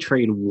say they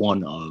trade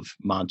one of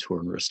Montour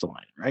and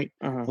Ristolainen, right?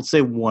 Let's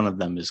say one of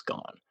them is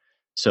gone.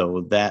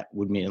 So that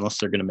would mean, unless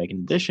they're going to make an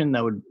addition,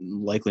 that would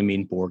likely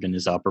mean Borgen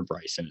is up or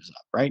Bryson is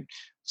up, right?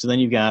 So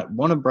then you've got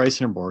one of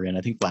Bryson or Borgen.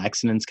 I think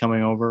Laxonen's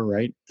coming over,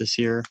 right, this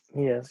year?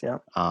 He is, yeah.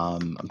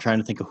 I'm trying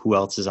to think of who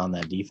else is on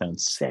that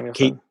defense.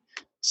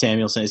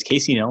 Samuelson. Is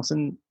Casey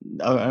Nelson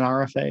an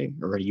RFA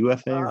or a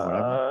UFA or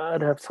whatever?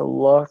 I'd have to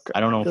look. I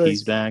don't know if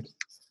he's back.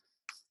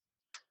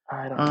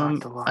 I don't know. Have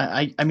to look.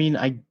 I mean,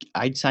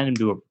 I'd sign him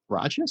to a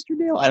Rochester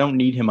deal. I don't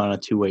need him on a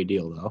two-way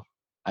deal, though.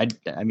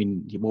 I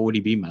mean, what would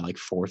he be? My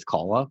fourth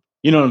call up?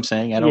 You know what I'm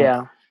saying?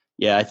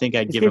 Yeah, I think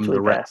I'd give him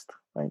the rest.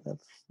 Right?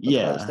 That's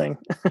yeah,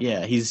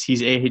 yeah.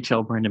 He's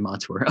AHL Brandon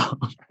Montour.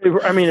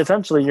 I mean,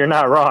 essentially, you're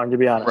not wrong, to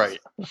be honest. Right.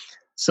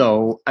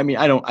 So, I mean,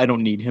 I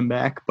don't need him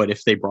back, but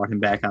if they brought him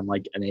back on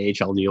an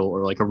AHL deal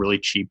or a really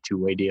cheap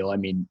two-way deal, I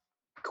mean,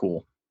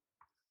 cool.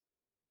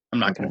 I'm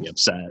not going to be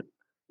upset,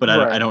 but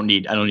I don't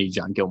need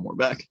John Gilmore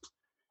back.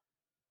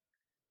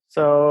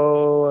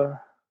 So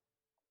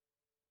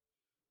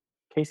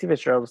Casey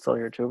Fitzgerald was still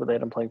here too, but they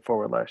had him playing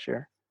forward last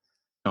year.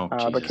 Oh,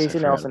 but Casey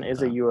Nelson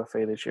is a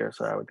UFA this year,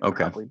 so I would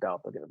probably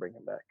doubt they're going to bring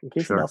him back. And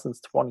Casey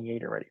Nelson's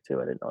 28 already too.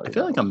 I didn't know. I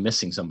feel like I'm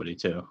missing somebody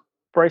too.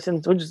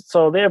 Bryson.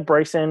 So they have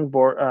Bryson,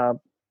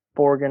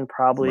 Borgen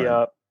probably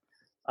up,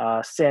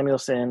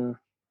 Samuelson,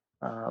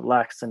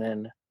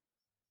 Laxonen,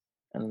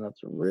 and that's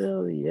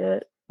really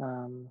it.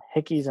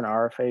 Hickey's an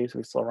RFA, so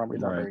we still remember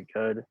he's not very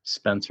good.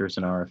 Spencer's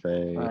an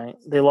RFA. Right.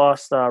 They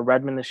lost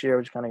Redmond this year,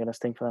 which is kind of going to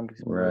stink for them because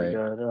he's really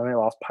good. And then they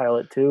lost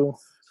Pilot too.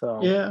 So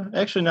yeah,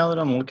 actually, now that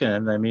I'm looking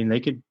at it, I mean, they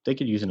could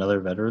use another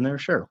veteran there,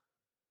 sure.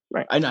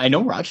 Right. I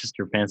know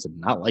Rochester fans did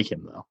not like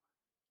him though.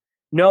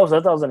 No, so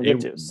that's what I was going to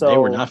get to. So they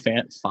were not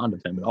fond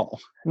of him at all.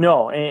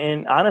 No,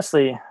 and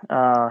honestly,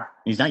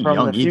 he's not from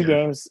young the few either.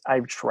 games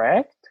I've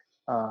tracked,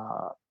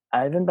 I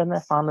haven't been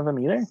that fond of him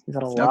either. He's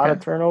had a lot of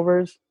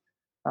turnovers.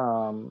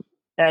 And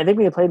I think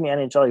when he played in the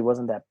NHL, he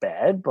wasn't that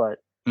bad, but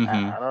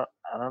I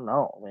don't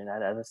know. I mean,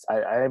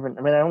 I haven't.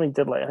 I mean, I only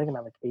did I think I'm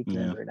at 8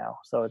 games right now,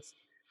 so it's.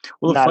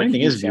 Well, the funny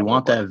thing is, if you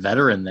want that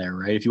veteran there,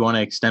 right? If you want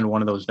to extend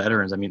one of those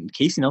veterans, I mean,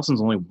 Casey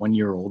Nelson's only 1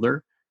 year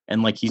older,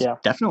 and he's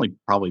definitely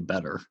probably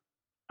better.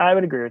 I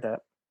would agree with that.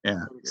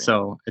 Yeah.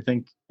 So I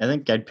think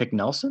I'd pick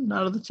Nelson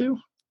out of the two,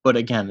 but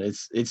again,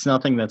 it's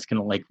nothing that's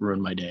gonna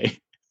ruin my day.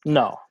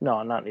 No,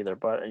 not either.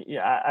 But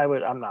yeah, I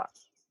would. I'm not.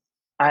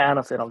 I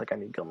honestly don't think I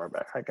need Gilmer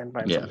back. I can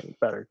find something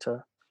better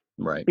to.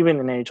 Right. Even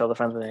in NHL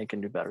defenseman, they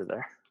can do better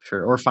there.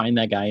 Sure. Or find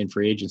that guy in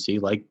free agency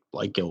like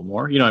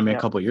Gilmore. You know, I mean, a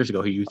couple of years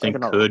ago, who you think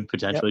could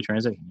potentially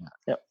transition.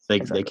 Yeah.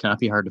 Yep. They cannot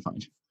be hard to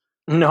find.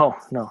 No,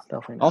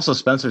 definitely not. Also,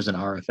 Spencer's an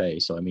RFA,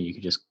 so I mean, you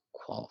could just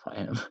qualify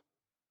him.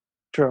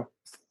 True.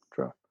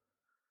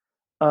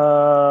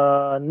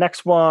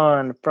 Next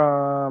one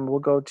we'll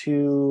go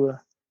to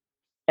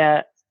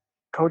at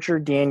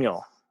Coacher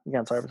Daniel.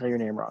 Again, sorry if I say your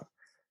name wrong.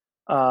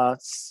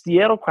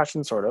 Seattle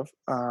question, sort of.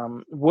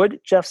 Would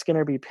Jeff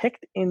Skinner be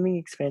picked in the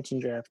expansion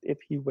draft if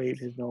he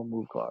waived his no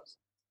move clause?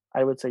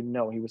 I would say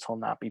no. He will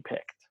not be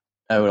picked.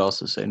 I would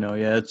also say no.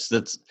 Yeah,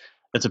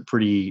 that's a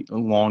pretty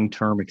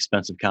long-term,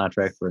 expensive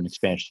contract for an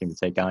expansion team to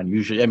take on.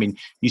 Usually, I mean,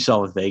 you saw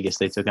with Vegas,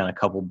 they took on a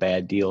couple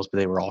bad deals, but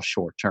they were all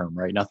short-term,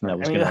 right? Nothing that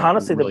was. I mean,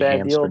 honestly, really the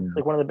bad deal,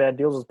 one of the bad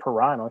deals was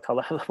Perron. I'll tell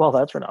that. Well,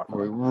 that's for now.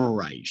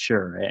 Right,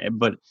 sure,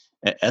 but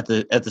at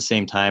the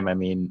same time, I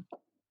mean,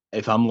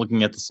 if I'm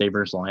looking at the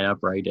Sabres lineup,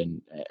 right,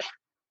 and I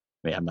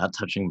mean, I'm not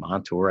touching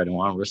Montour. I don't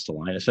want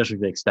Ristolainen, especially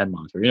if they extend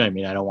Montour. You know what I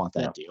mean? I don't want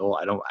that deal.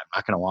 I'm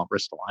not going to want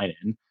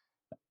Ristolainen.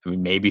 I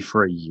mean, maybe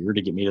for a year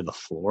to get me to the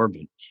floor,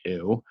 but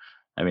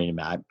I mean,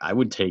 I'd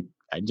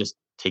just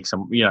take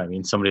some, you know what I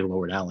mean, somebody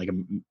lower down,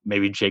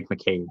 maybe Jake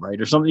McCabe, right?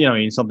 Or something, you know what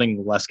I mean,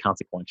 something less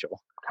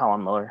consequential.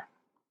 Colin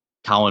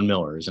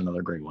Miller is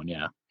another great one,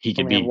 yeah. He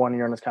could be 1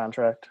 year on his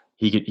contract.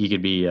 He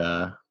could be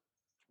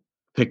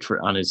picked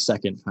on his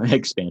second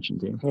expansion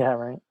team. Yeah,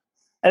 right.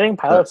 I think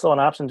Pilot's still an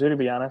option too, to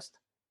be honest.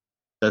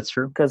 That's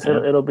true. Because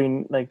it'll be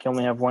you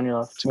only have 1 year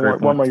left,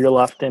 one more year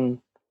left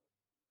in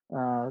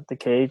the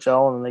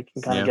KHL, and they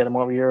can kind of get him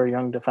over here, a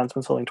young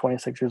defenseman, only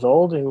 26 years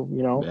old, who,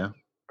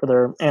 for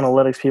their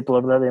analytics people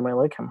over there, they might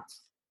like him.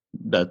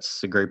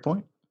 That's a great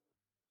point.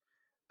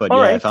 But All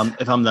right.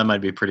 if I'm them,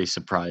 I'd be pretty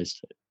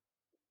surprised.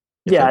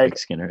 If I pick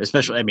Skinner,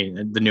 especially, I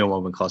mean, the Neil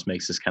Moment clause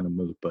makes this kind of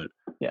move, but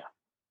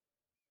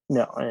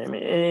no, I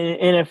mean,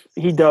 and if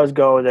he does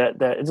go, that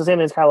it's the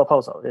same as Kyle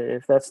Oposo.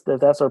 If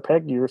that's our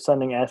pick, you're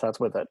sending assets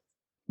with it.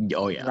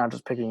 Oh yeah, you're not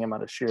just picking him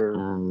out of sheer.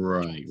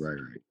 Right.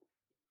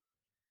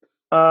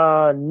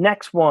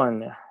 Next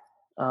one,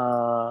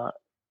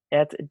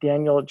 at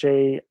Daniel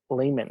J.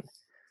 Lehman.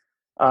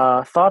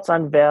 Thoughts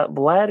on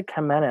Vlad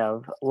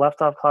Kamenev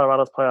left off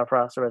Colorado's playoff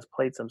roster, has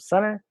played some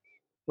center.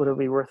 Would it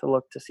be worth a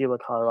look to see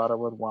what Colorado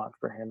would want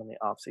for him in the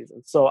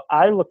offseason? So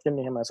I looked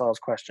into him. I saw his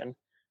question.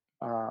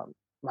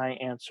 My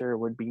answer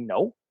would be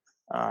no.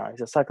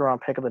 He's a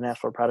second-round pick of the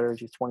Nashville Predators.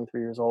 He's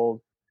 23 years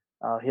old.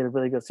 He had a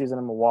really good season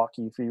in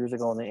Milwaukee a few years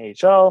ago in the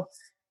AHL.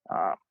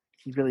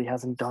 He really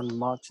hasn't done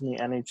much in the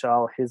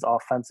NHL. His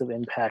offensive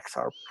impacts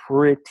are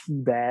pretty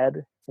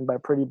bad. And by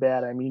pretty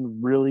bad, I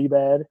mean really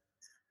bad.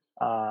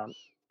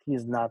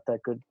 He's not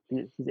that good.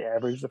 He's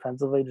average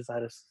defensively. It's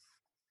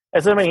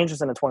somebody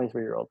interested in a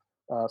 23-year-old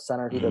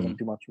center who doesn't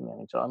do much in the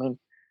NHL. I mean,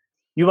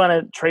 you want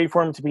to trade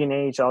for him to be an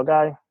AHL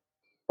guy,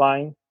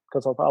 fine,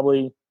 because he'll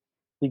probably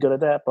be good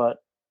at that. But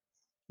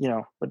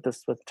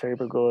with Terry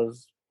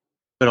Bourgault's,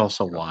 but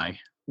also why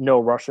no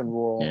Russian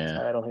rule?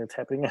 Yeah. I don't think it's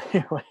happening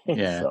anyway.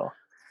 Yeah, so.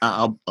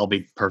 I'll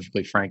be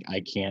perfectly frank.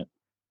 I can't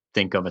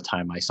think of a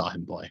time I saw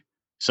him play.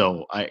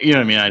 So I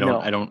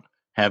don't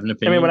have an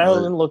opinion. I mean, when I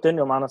looked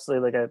into him, honestly,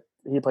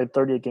 he played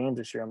 38 games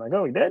this year. I'm like,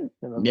 oh, he did.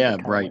 Yeah,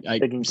 right.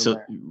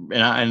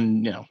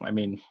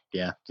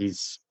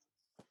 He's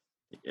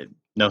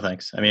no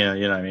thanks. I mean,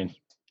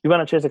 you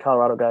want to chase a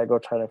Colorado guy, go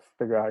try to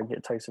figure out how to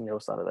get Tyson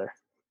Yost out of there.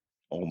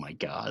 Oh my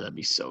God, that'd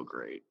be so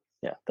great.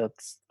 Yeah,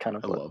 that's kind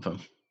of. I love him.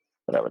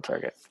 That I would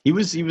target. He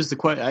was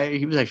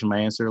actually my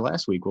answer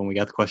last week when we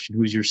got the question,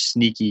 who's your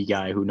sneaky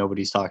guy who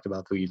nobody's talked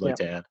about who you'd like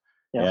to add?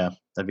 Yeah,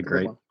 that'd be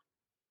great.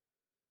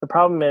 The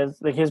problem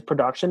is his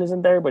production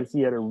isn't there, but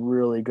he had a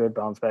really good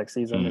bounce back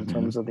season in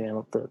terms of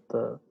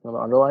the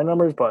underlying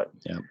numbers. But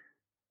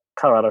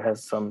Colorado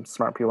has some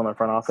smart people in the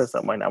front office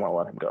that might not want to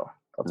let him go.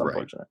 That's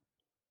unfortunate.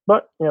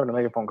 But you never know.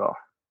 Make a phone call.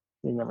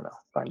 You never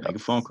know. Make a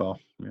phone call.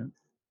 Yeah.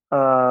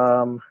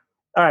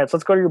 All right, so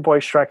let's go to your boy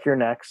Shrek here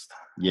next.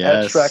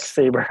 Yes. Shrek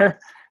Saber.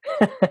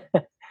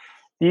 Do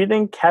you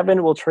think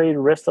Kevin will trade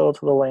Risto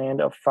to the land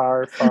of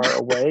far, far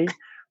away,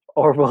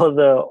 or will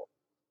the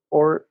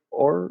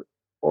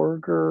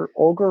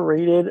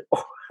ogre-rated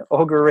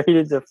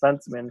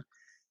defenseman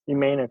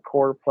remain a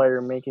core player,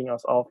 making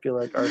us all feel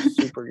like our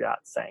super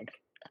yacht sank?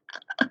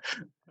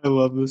 I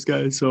love this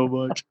guy so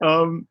much.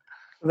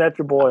 That's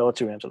your boy. I'll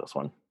let you answer this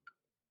one.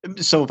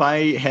 So if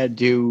I had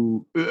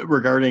to,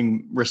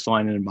 regarding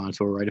Ristolainen and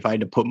Montour, right? If I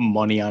had to put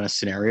money on a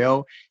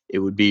scenario, it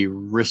would be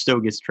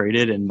Risto gets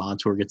traded and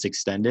Montour gets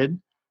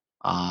extended.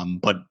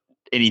 But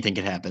anything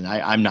can happen.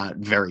 I'm not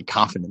very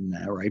confident in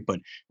that, right? But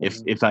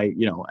if I,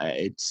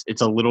 it's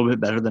a little bit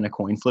better than a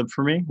coin flip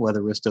for me, whether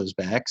Risto's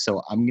back.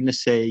 So I'm going to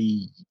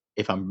say,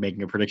 if I'm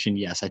making a prediction,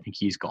 yes, I think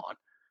he's gone.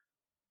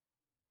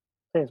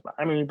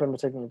 I mean, we've been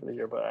taking for the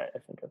year, but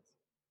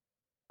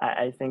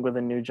I think with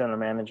a new general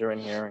manager in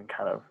here and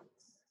kind of,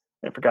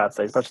 and for God's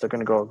sake, they're going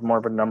to go with more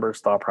of a numbers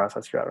thought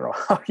process here. I don't know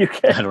how you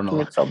can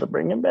yourself to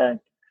bring him back.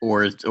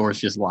 Or it's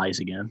just lies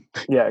again.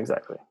 Yeah,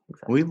 exactly.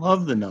 We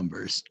love the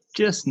numbers,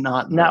 just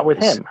not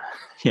with him.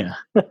 Yeah.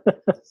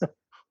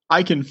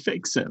 I can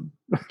fix him.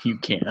 You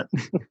can't.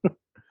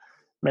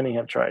 Many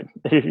have tried.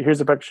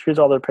 Here's a picture. Here's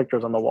all their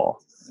pictures on the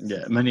wall.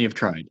 Yeah, many have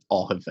tried.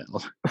 All have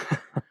failed.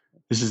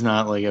 This is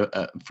not like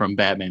from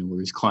Batman where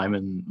he's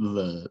climbing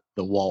the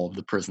wall of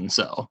the prison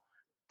cell.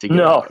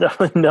 No,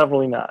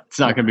 definitely not. It's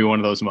not going to be one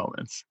of those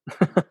moments.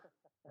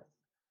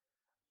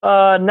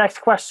 Next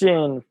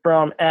question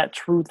from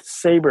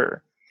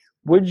 @TruthSaber.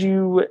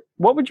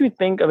 What would you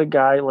think of a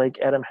guy like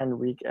Adam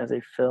Henrique as a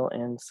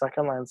fill-in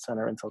second-line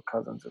center until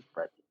Cousins is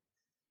ready?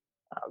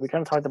 We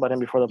kind of talked about him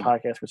before the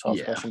podcast. We saw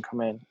his question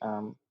come in.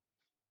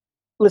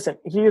 Listen,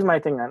 here's my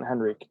thing on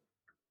Henrique.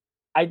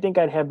 I think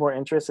I'd have more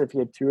interest if he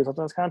had 2 years left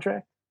on his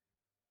contract.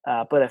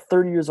 But at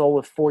 30 years old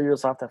with 4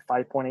 years left at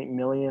 $5.8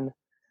 million,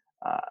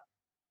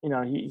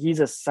 he's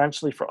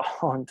essentially, for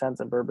all intents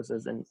and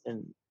purposes,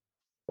 in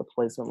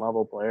replacement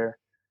level player,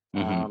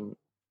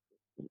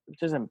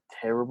 which isn't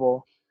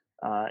terrible.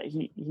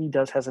 He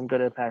does have some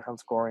good impact on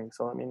scoring.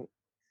 So I mean,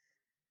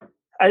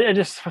 I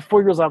just, for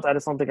 4 years left, I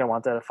just don't think I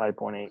want that at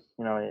 5.8.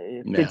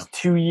 If it's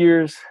 2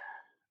 years,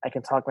 I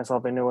can talk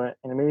myself into it,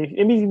 and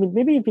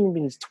maybe if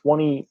he's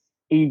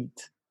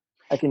 28,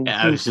 I can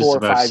do 4 or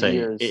 5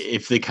 years.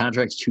 If the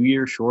contract's 2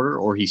 years shorter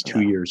or he's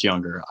 2 years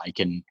younger, I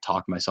can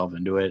talk myself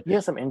into it. He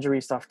has some injury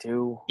stuff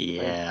too.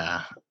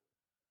 Yeah.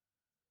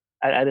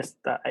 I just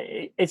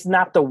it's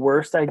not the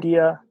worst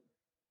idea,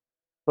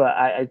 but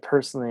I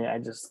personally,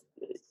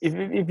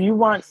 if you're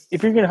going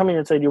to come in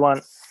and say, do you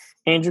want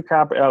Andrew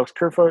Copper, Alex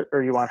Kerfoot,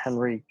 or you want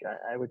Henry?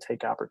 I would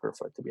take Copper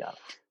Kerfoot, to be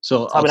honest.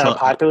 So Probably not a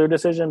popular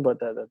decision, but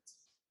that's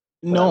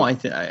no. I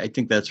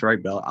think that's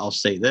right. But I'll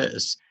say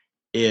this: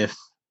 if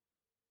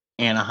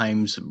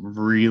Anaheim's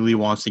really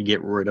wants to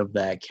get rid of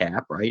that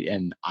cap, right,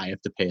 and I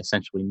have to pay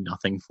essentially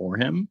nothing for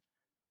him,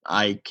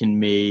 I can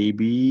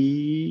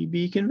maybe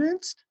be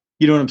convinced.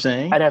 You know what I'm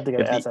saying? I'd have to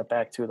get an asset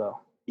back too, though.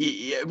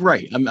 Yeah,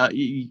 right. I'm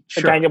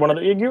sure. Can I get one of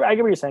the? I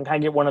get what you're saying. Can I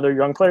get one of their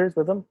young players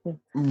with them? Yeah.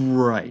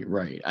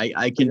 Right.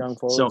 I can.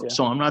 Forwards,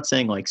 so I'm not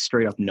saying like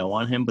straight up no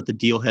on him, but the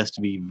deal has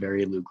to be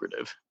very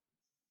lucrative.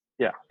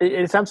 Yeah, it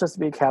attempts us to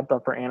be capped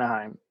up for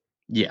Anaheim.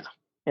 Yeah,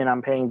 and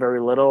I'm paying very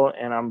little,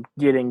 and I'm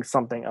getting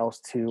something else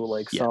too,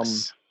 like some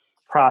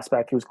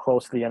prospect who's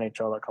close to the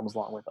NHL that comes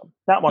along with them.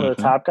 Not one of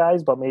the top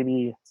guys, but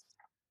maybe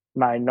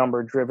my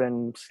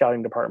number-driven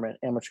scouting department,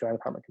 amateur scouting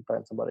department can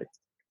find somebody.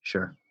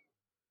 Sure.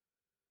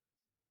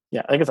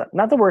 Yeah, like I said,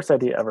 not the worst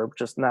idea ever,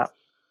 just not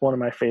one of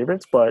my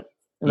favorites. But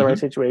in the right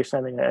situation,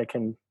 I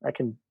think I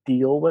can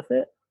deal with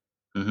it.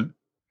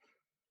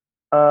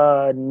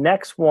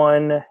 Next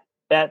one,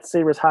 at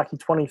Sabres Hockey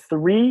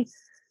 23,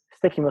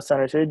 sticking with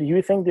centers here. Do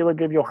you think they would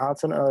give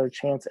Johansson another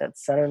chance at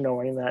center,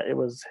 knowing that it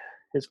was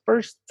his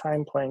first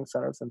time playing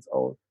center since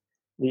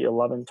the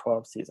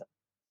 11-12 season?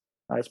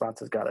 My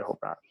response is, God, I hope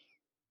not.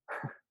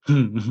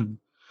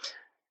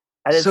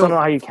 I just don't know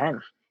how you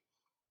can.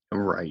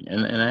 Right.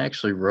 And I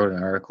actually wrote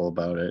an article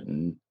about it,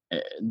 and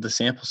the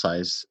sample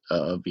size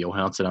of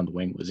Johansson on the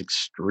wing was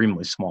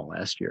extremely small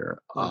last year.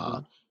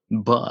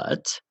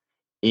 But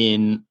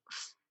in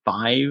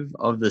 5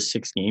 of the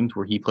 6 games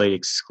where he played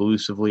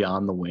exclusively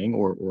on the wing,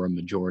 or a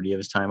majority of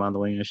his time on the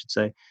wing, I should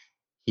say,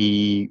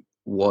 he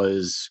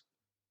was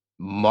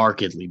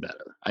markedly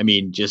better. I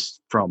mean,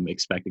 just from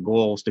expected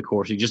goals to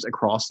Corsi, just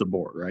across the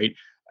board, right?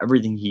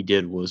 Everything he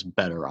did was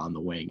better on the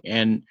wing.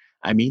 And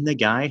I mean, the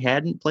guy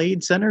hadn't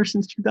played center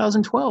since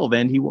 2012,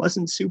 and he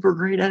wasn't super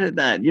great at it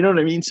then. You know what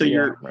I mean? So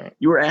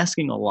you were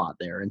asking a lot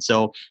there. And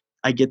so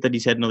I get that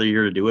he's had another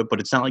year to do it,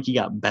 but it's not like he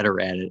got better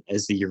at it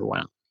as the year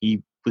went on.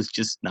 He was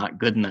just not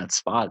good in that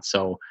spot.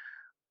 So,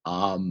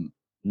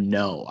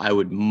 no, I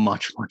would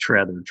much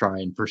rather try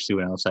and pursue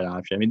an outside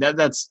option. I mean,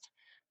 that's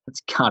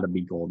got to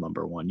be goal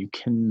number 1. You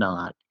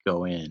cannot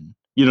go in,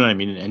 you know what I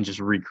mean, and just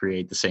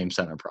recreate the same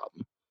center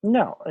problem.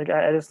 No, like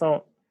I just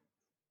don't.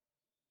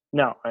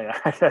 No, I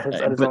just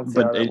don't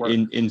see how that works.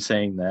 In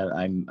saying that,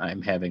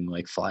 I'm having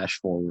like flash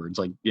forwards,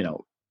 like, you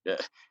know,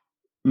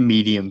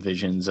 medium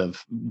visions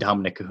of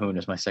Dominic Cahoon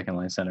as my second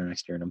line center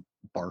next year, and I'm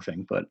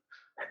barfing. But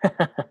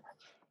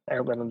I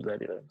hope I don't do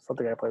that either.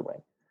 Something I play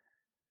wing.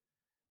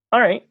 All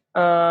right.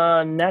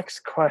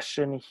 Next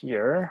question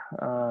here.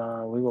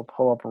 We will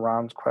pull up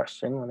Ron's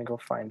question. Let me go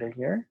find it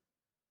here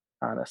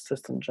on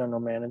assistant general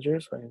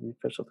managers. So I have the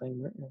official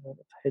thing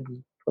it's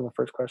hidden from the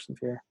first questions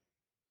here.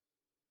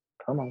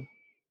 Come on.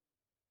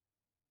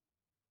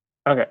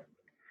 Okay.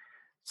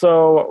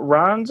 So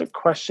Ron's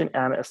question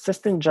on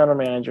assistant general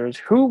managers.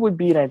 Who would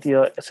be an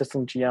ideal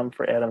assistant GM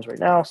for Adams right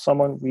now?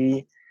 Someone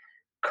we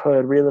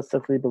could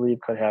realistically believe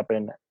could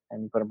happen,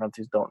 and put in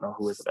parentheses, don't know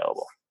who is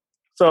available.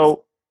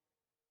 So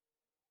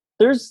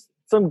there's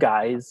some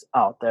guys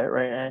out there,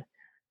 right?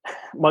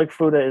 Mike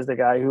Fuda is the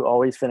guy who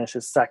always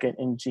finishes second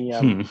in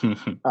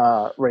GM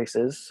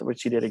races,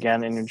 which he did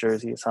again in New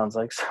Jersey, it sounds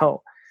like.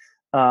 So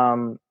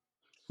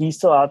he's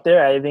still out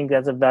there. I think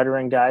that's a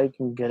veteran guy who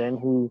can get in,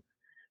 who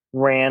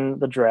ran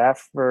the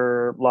draft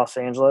for Los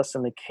Angeles,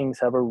 and the Kings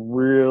have a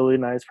really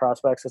nice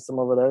prospect system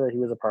over there that he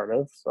was a part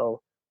of.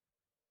 So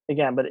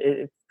again, but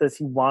does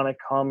he want to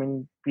come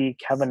and be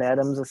Kevin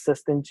Adams'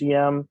 assistant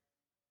GM?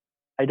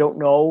 I don't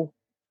know.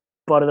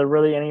 But are there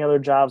really any other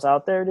jobs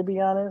out there, to be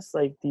honest?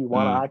 Like, do you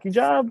want a hockey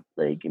job?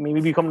 Like,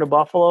 maybe you come to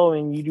Buffalo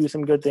and you do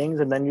some good things,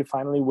 and then you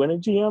finally win a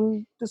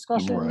GM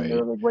discussion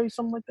or like race,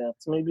 something like that.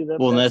 So maybe that's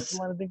the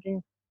line of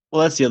thinking.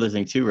 Well, that's the other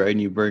thing too, right?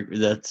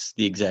 And that's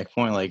the exact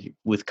point. Like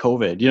with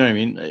COVID, you know what I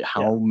mean?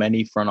 How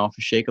many front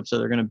office shakeups are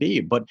there going to be?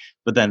 But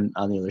then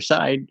on the other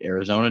side,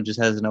 Arizona just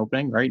has an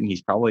opening, right? And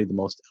he's probably the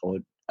most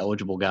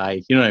eligible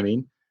guy. You know what I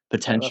mean?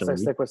 Potentially.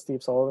 Unless I stick with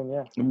Steve Sullivan,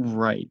 yeah.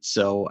 Right.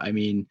 So I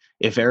mean,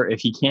 if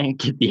he can't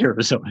get the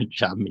Arizona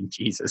job, I mean,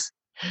 Jesus,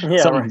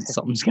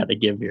 something's got to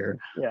give here.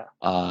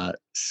 Yeah.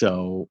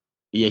 So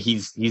yeah,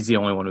 he's the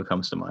only one who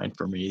comes to mind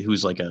for me,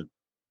 who's like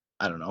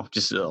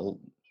just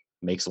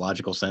makes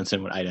logical sense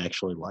and what I'd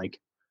actually like.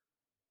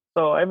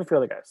 So I have a few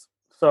other guys.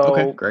 So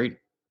okay, great.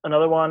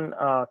 Another one,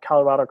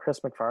 Colorado, Chris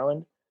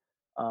McFarland,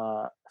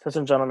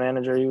 assistant general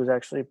manager. He was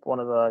actually one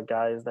of the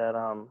guys that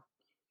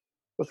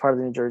was part of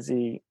the New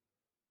Jersey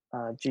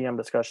GM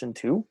discussion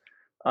too.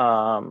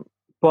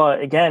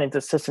 But again, it's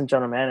assistant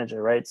general manager,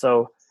 right?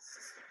 So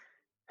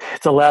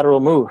it's a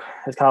lateral move.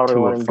 Is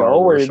Colorado letting go,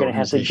 or you're going to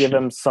have to give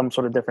him some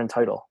sort of different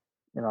title?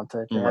 You know,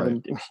 to have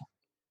him, you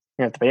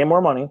have to pay him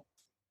more money,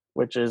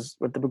 which is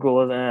with the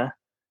Bagulas.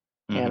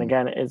 And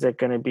again, is it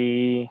going to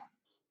be,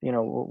 you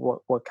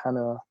know, what kind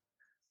of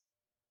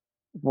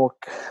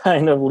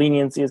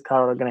leniency is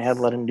Colorado going to have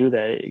to let him do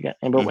that again?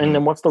 And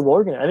then what's the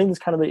role going to? I think it's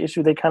kind of the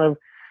issue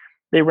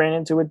they ran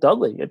into with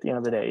Dudley at the end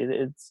of the day.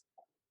 It's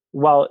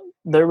while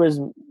there was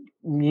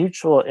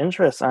mutual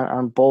interest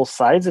on both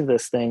sides of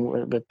this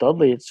thing with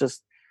Dudley, it's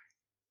just,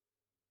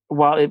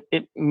 while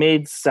it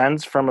made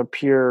sense from a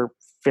pure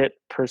fit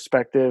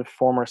perspective,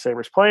 former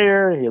Sabres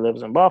player, he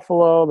lives in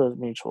Buffalo, there's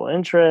mutual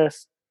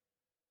interest.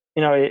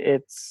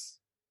 It's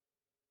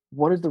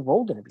what is the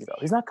role going to be, though?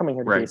 He's not coming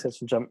here to be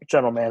assistant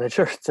general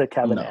manager to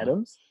Kevin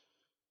Adams.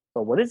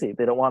 So what is he?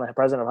 They don't want a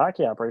president of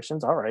hockey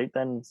operations. All right,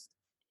 then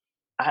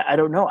I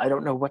don't know. I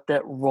don't know what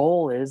that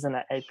role is, and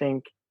I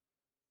think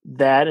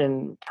that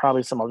and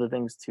probably some other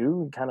things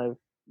too kind of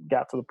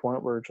got to the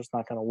point where it's just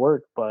not going to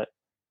work. But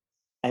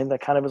I think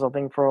that kind of is a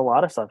thing for a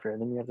lot of stuff here.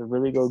 And then you have to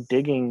really go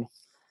digging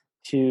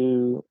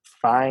to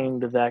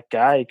find that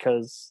guy,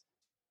 because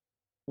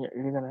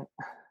you're gonna.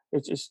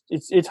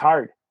 It's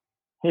hard.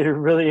 It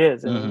really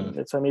is, and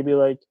it's maybe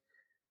like,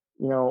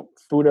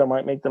 Fuda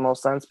might make the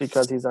most sense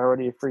because he's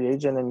already a free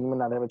agent and he would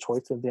not have a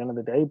choice at the end of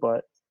the day.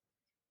 But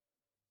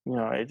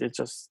it's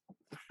just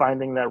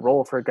finding that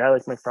role for a guy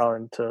like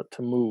McFarland to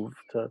move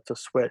to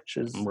switch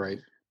is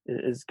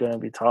going to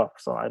be tough.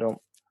 So I don't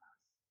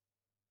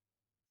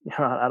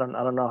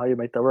know how you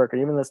make that work.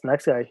 And even this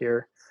next guy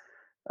here,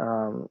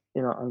 I'm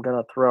going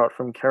to throw out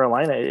from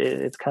Carolina.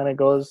 It kind of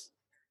goes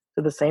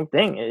to the same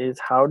thing. Is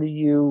how do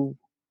you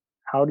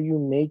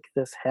make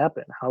this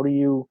happen? How do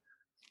you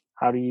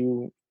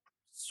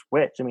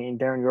switch? I mean,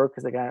 Darren York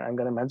is the guy I'm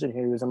going to mention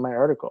here. He was in my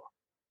article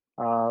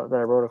that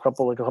I wrote a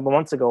couple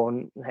months ago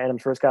when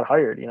Adams first got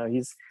hired.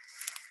 He's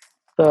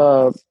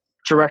the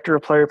director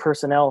of player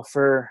personnel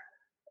for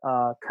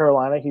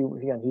Carolina.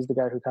 He's the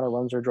guy who kind of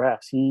runs their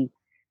drafts. He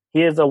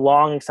has a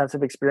long,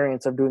 extensive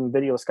experience of doing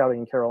video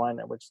scouting in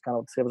Carolina, which is kind of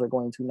what the Sabres are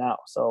going to now.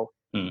 So,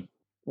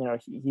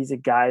 he's a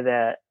guy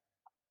that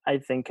I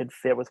think could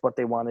fit with what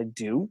they want to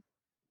do.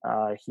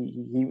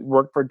 He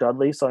worked for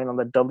Dudley, so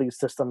the Dudley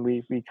system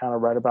we kind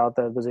of read about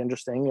that was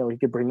interesting. He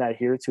could bring that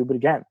here too. But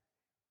again,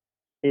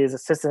 is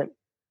assistant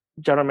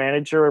general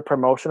manager a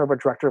promotion of a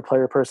director of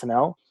player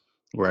personnel?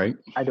 Right.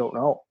 I don't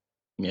know.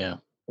 Yeah.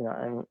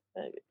 And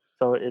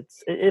so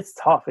it's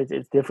tough.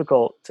 It's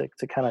difficult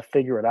to kind of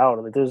figure it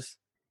out. Like, there's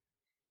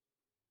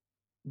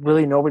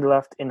really nobody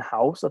left in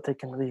house that they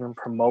can really even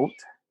promote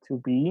to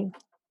be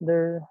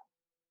their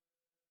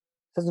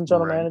assistant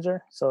general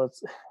manager. So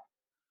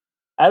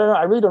I don't know.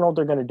 I really don't know what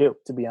they're going to do,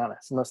 to be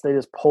honest, unless they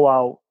just pull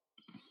out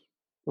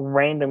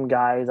random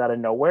guys out of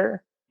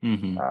nowhere.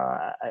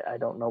 I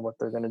don't know what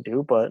they're going to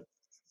do, but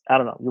I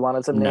don't know. You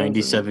wanted some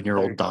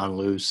 97-year-old Don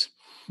Luce.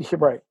 You're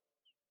right.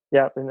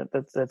 Yeah, and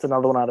that's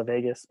another one out of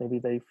Vegas. Maybe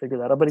they figure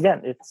that out. But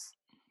again, it's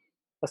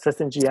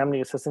assistant GM,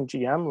 the assistant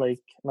GM. Like,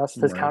 unless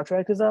his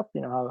contract is up,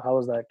 how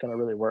is that going to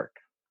really work?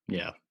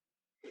 Yeah.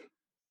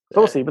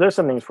 So we'll see. But there's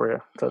some things for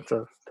you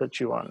to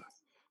chew on.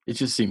 It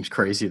just seems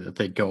crazy that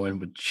they go in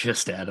with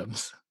just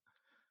Adams,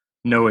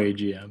 no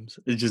AGMs.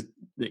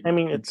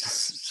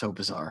 It's so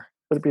bizarre.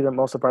 Would it be the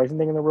most surprising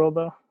thing in the world,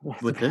 though?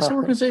 With this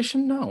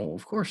organization? No,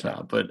 of course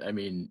not. But I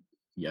mean,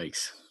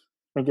 yikes.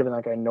 And giving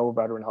that guy no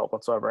veteran help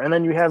whatsoever. And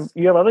then you have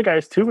other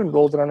guys too in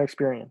roles that aren't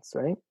experienced,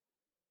 right?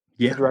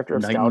 Yeah. The director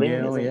of scouting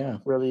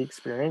isn't really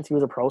experienced. He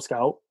was a pro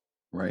scout.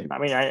 Right. I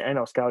mean, I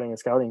know scouting is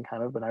scouting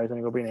kind of, but now he's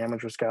going to go be an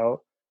amateur scout.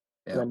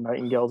 Yeah. And then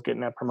Nightingale's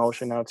getting that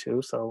promotion now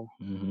too. So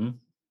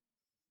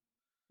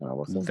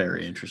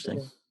very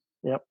interesting.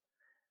 Yep.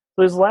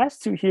 So these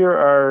last two here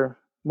are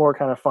more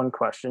kind of fun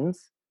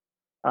questions.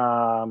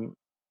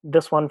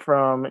 This one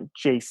from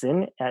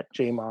Jason at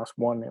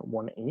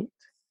jmoss118.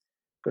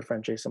 Good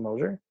friend Jason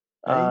Mosier.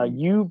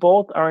 You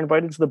both are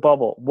invited to the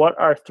bubble. What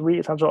are 3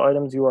 essential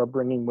items you are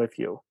bringing with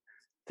you?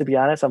 To be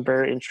honest, I'm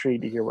very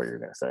intrigued to hear what you're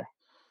going to say.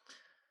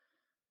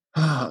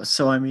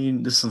 So, I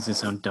mean, this doesn't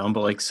sound dumb,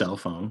 but like cell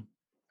phone.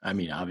 I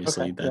mean,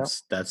 obviously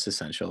that's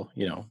essential.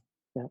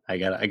 I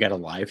got to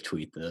live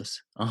tweet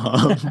this.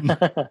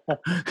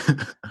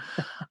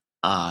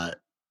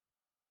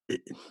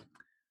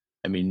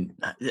 I mean,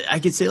 I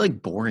could say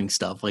like boring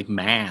stuff like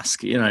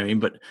mask, you know what I mean?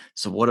 But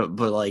I'm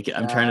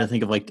trying to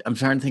think of like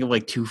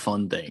 2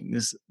 fun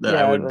things that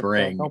I would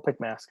bring. Don't pick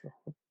mask.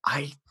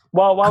 I'm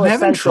having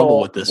essential,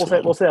 trouble with this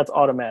one. We'll say that's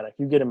automatic.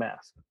 You get a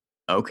mask.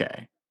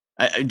 Okay.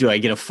 Do I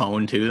get a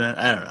phone too then?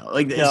 I don't know.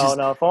 Like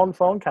no, phone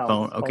counts.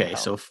 Phone, okay,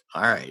 counts. So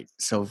all right.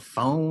 So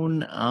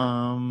phone,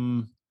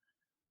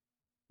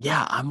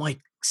 yeah, I'm like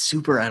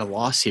super at a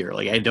loss here.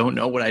 Like I don't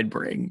know what I'd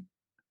bring.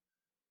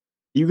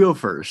 You go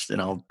first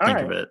and I'll think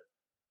of it.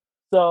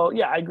 So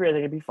yeah, I agree. I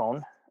think it'd be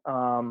phone.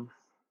 That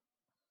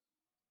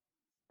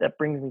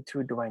brings me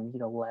to, do I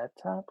need a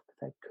laptop?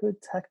 Because I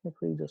could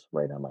technically just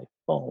write on my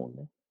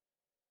phone.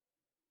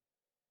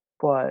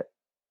 But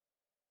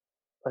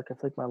like I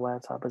think my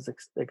laptop is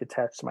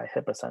attached to my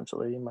hip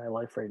essentially in my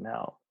life right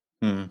now.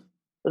 So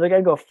I think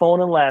I'd go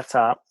phone and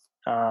laptop.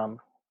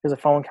 Because a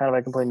phone kind of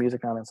I can play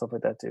music on and stuff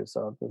like that too.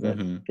 So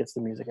that gets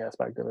the music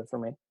aspect of it for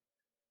me.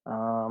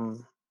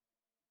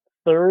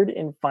 Third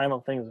and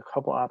final thing is a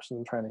couple options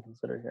I'm trying to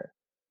consider here.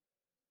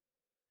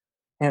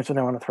 That's what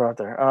I want to throw out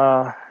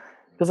there.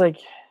 Because like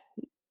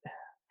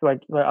I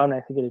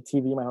have to get a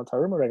TV in my hotel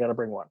room, or do I got to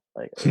bring one?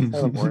 Like, it's kind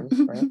of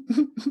important,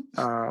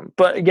 right?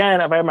 But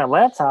again, if I have my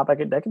laptop, that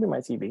could be my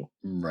TV.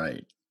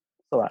 Right.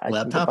 So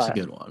laptop's a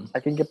good one. I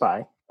can get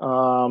by.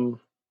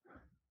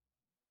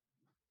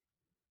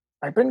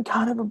 I've been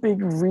kind of a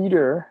big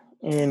reader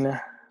in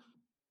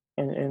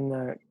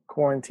the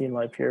quarantine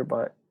life here,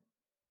 but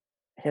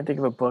I can't think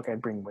of a book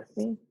I'd bring with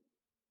me.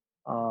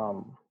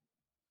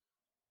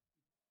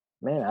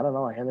 Man, I don't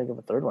know. I can't think of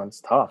a third one.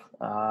 It's tough.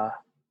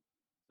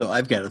 So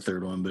I've got a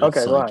third one, but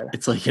okay,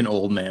 it's like an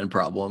old man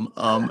problem.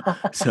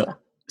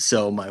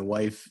 So my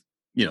wife,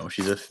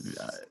 she's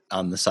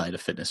on the side a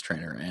fitness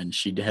trainer, and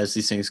she has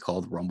these things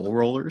called rumble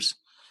rollers.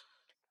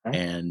 Okay.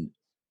 And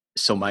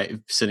so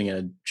sitting in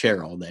a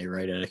chair all day,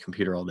 right, at a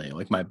computer all day,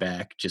 like my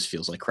back just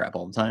feels like crap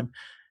all the time.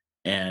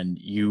 And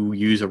you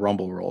use a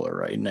rumble roller,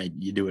 right?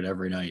 And you do it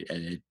every night,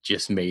 and it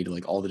just made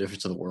like all the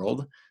difference in the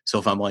world. So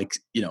if I'm like,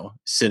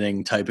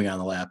 sitting, typing on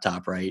the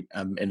laptop, right,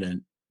 I'm in a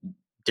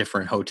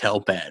different hotel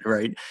bed,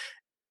 right?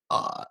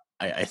 I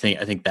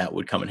think that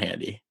would come in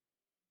handy.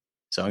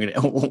 So I'm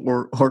gonna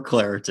or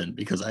Claritin,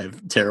 because I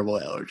have terrible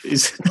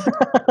allergies.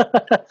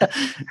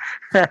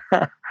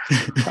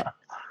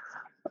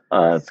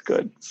 That's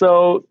good.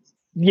 So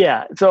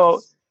yeah.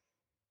 So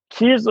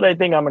here's what I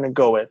think I'm gonna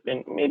go with,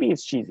 and maybe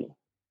it's cheesy,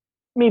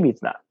 maybe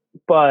it's not,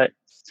 but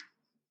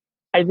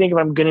I think if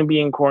I'm gonna be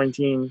in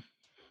quarantine,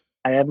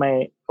 I have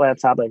my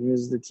laptop. I can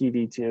use the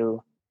TV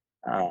too.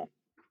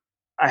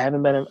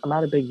 I'm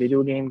not a big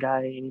video game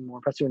guy anymore,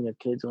 especially when you have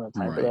kids. Don't have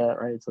time for that,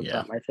 right? So it's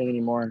not my thing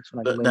anymore.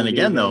 So but then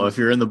again, though, if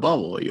you're in the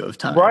bubble, you have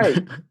time. Right.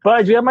 But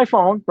I do have my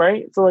phone,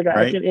 right? So like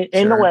I can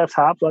in the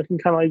laptop, so I can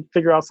kind of like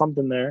figure out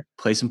something there.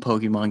 Play some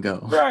Pokemon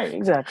Go. Right,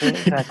 exactly.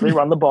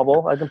 Run the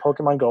bubble. I can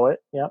Pokemon Go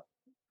it. Yeah.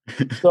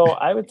 So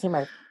I would say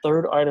my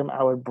third item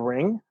I would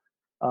bring,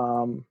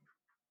 a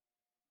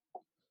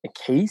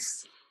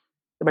case,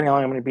 depending on how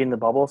long I'm going to be in the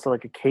bubble. So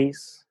like a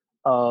case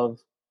of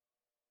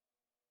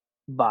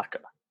vodka.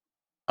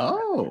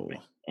 Oh,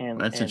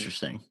 that's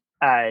interesting.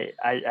 I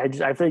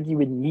feel like you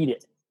would need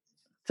it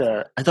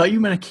to. I thought you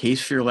meant a case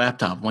for your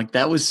laptop. I'm like,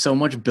 that was so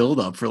much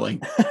buildup for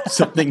like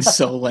something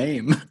so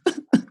lame.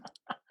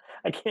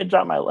 I can't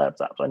drop my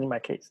laptop, so I need my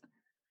case.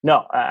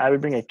 No, I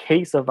would bring a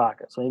case of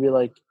vodka. So maybe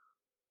like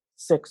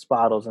 6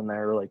 bottles in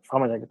there, or like how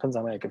many? Depends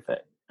on how many I could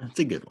fit. That's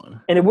a good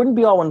one. And it wouldn't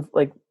be all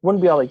like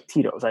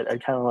Tito's.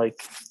 I'd kind of like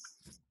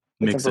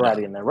mix some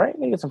variety in there, right?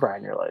 Maybe get some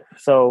variety in your life.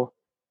 So.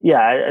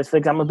 Yeah, I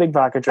think I'm a big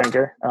vodka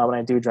drinker when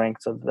I do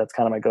drink, so that's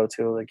kind of my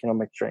go-to,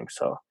 mixed drinks.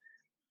 So I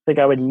think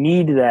I would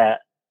need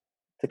that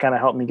to kind of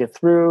help me get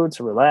through,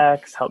 to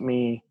relax, help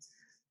me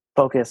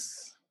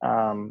focus.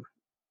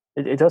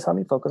 It does help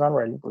me focus on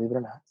writing, believe it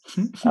or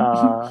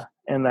not.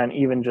 And then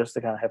even just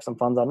to kind of have some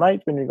fun on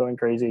nights when you're going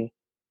crazy,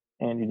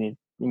 and you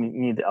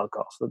need the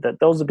alcohol. So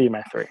those would be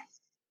my 3.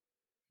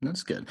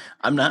 That's good.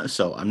 I'm not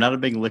a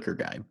big liquor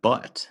guy,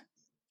 but.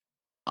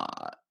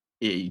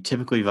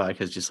 Typically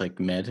vodka is just like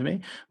mad to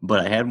me, but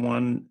I had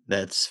one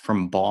that's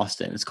from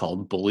Boston. It's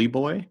called Bully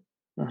Boy.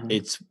 Mm-hmm.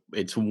 It's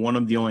one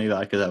of the only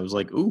vodkas I was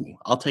like, ooh,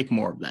 I'll take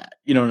more of that.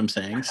 You know what I'm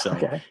saying? So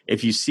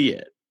If you see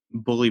it,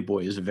 Bully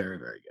Boy is very,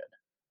 very good.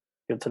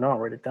 Good to know. I'll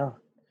write it down.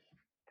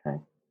 Okay.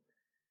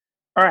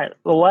 All right.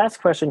 The last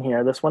question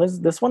here. This one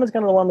is kind of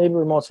the one maybe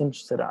we're most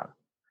interested on.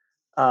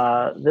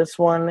 This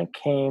one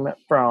came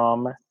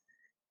from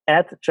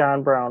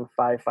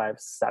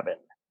 @JohnBrown557.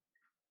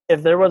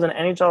 If there was an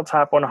NHL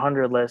top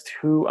 100 list,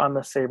 who on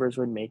the Sabres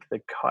would make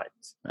the cut?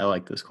 I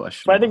like this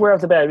question. But I think right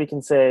off the bat, we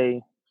can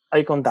say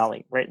Eichel and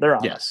Dowling, right? They're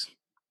on. Yes.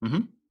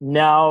 Mm-hmm.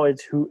 Now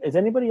it's who? Is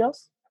anybody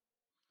else?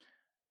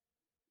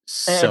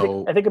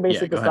 So I think it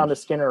basically comes down to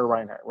Skinner or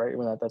Reinhart, right?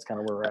 That's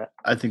kind of where we're at.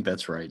 I think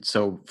that's right.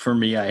 So for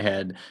me,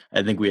 I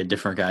think we had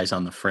different guys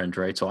on the fringe,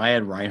 right? So I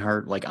had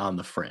Reinhart like on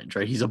the fringe,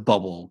 right? He's a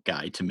bubble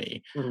guy to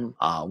me,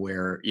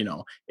 where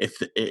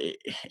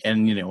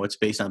it's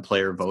based on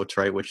player votes,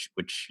 right? Which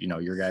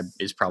your guy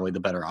is probably the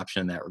better option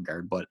in that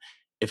regard. But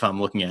if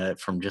I'm looking at it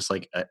from just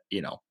like I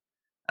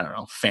don't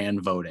know, fan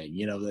voting,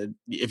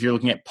 if you're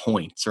looking at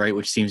points, right,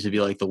 which seems to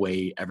be like the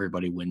way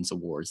everybody wins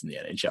awards in the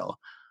NHL.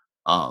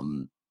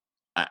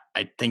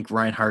 I think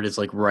Reinhart is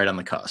like right on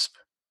the cusp.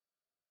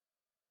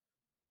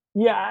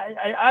 Yeah,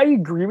 I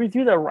agree with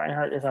you that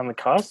Reinhart is on the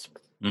cusp.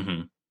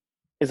 Mm-hmm.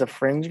 Is a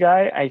fringe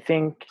guy. I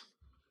think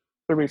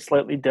where we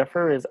slightly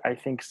differ is I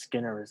think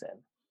Skinner is in.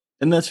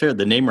 And that's fair.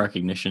 The name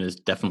recognition is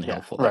definitely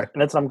helpful. Right.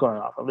 And that's what I'm going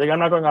off of. Like, I'm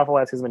not going off of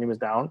last season when he was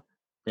down.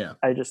 Yeah.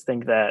 I just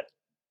think that.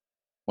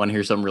 Want to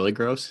hear something really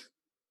gross?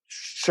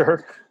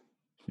 Sure.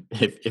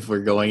 If we're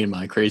going in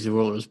my crazy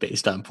world, it was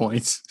based on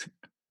points.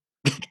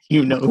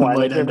 Who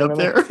might end up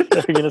there? What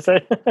are you gonna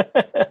say?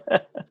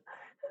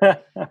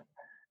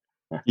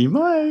 You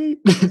might.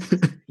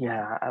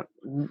 Yeah,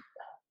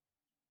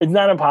 it's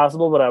not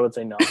impossible, but I would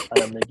say no. I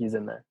don't think he's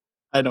in there.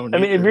 I don't.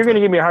 If you're gonna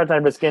give me a hard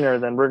time with Skinner,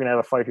 then we're gonna have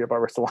a fight here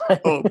about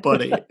Ristolainen. Oh,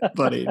 buddy,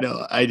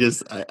 no. I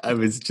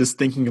was just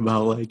thinking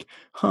about like,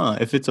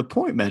 if it's a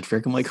point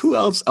metric, I'm like, who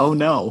else? Oh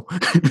no.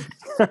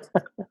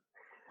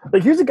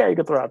 Like, here's a guy you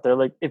could throw out there.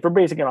 Like, if we're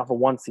basing it off of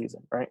one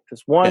season, right?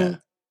 Just one. Yeah.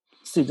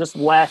 see, just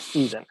last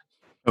season,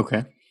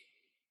 Okay.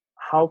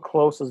 how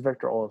close does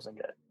Victor Olofsson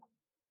get?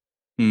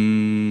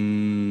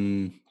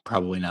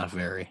 Probably not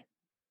very.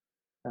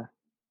 Huh.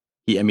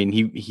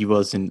 He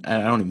wasn't.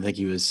 I don't even think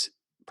he was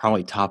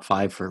probably top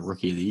 5 for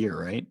Rookie of the Year,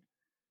 right?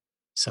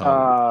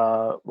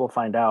 So we'll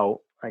find out.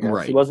 I guess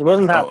right. he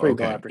wasn't top 3.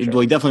 Okay. For sure.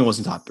 Well, he definitely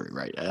wasn't top 3,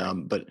 right?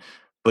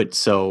 But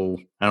so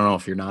I don't know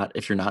if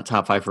you're not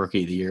top 5 for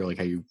Rookie of the Year. Like,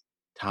 are you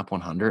top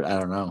 100? I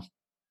don't know.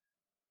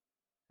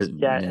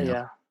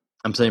 Yeah.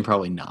 I'm saying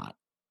probably not.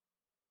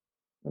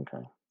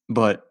 Okay.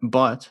 But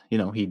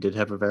he did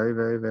have a very,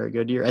 very, very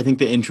good year. I think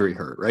the injury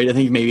hurt, right? I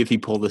think maybe if he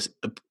played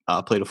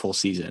a full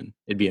season,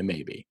 it'd be a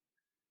maybe.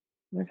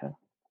 Okay.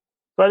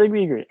 So I think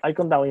we agree. Eichel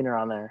and Dahlin are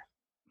on there.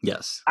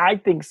 Yes. I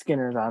think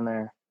Skinner's on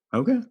there.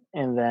 Okay.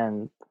 And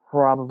then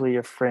probably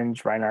a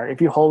fringe Reinhart.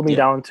 If you hold me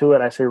down to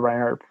it, I say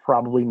Reinhart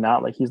probably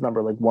not. Like he's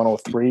number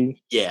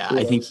 103. Yeah,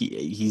 I think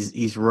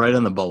he's right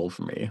on the bubble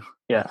for me.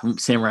 Yeah.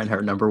 Sam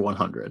Reinhart, number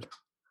 100.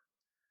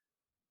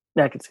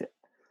 Yeah, I can see it.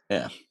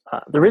 Yeah.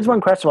 There is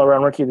one question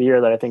around Rookie of the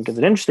Year that I think is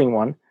an interesting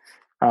one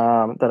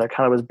that I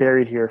kind of was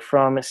buried here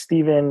from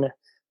Steven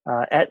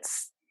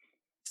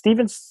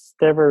Steven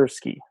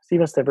Steversky.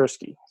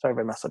 Sorry if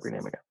I messed up your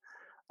name again.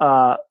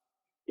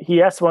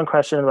 He asked one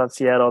question about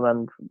Seattle,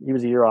 then he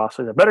was a year off.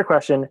 So the better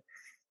question,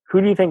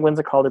 who do you think wins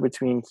a Calder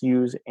between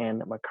Hughes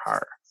and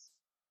Makar?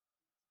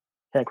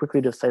 Can I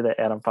quickly just say that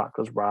Adam Fox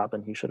was robbed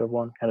and he should have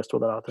won? Kind of throw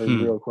that out there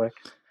real quick.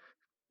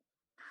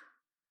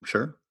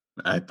 Sure.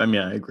 I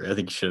agree. I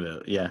think he should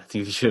have. Yeah, I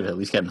think he should have at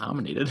least got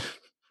nominated.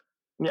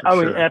 Yeah, I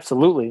mean,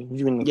 absolutely.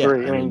 I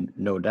mean,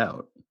 no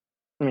doubt.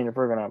 I mean, if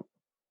we're gonna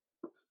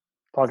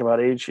talk about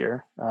age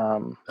here,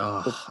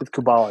 with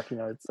Kubalik,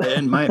 it's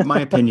and my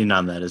opinion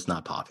on that is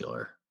not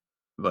popular,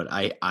 but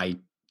I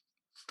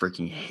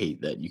freaking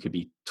hate that you could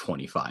be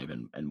 25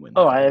 and win.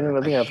 I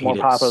think that's more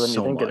popular than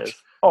you think it is.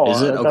 Oh,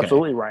 is it? That's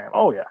absolutely right.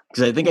 Oh yeah,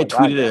 because I think I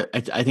tweeted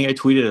it. I think I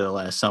tweeted it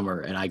last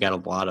summer, and I got a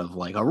lot of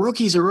like, "A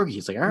rookie's a rookie."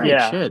 It's like, all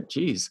right, shit,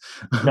 jeez.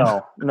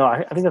 no,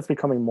 I think that's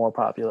becoming more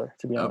popular.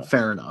 To be honest,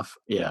 fair enough.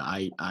 Yeah,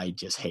 I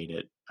just hate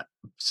it.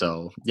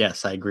 So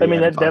yes, I agree. I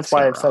mean, that's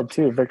why I've said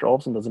too. Victor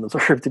Olofsson doesn't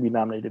deserve to be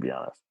nominated. To be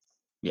honest.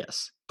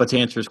 Yes, but to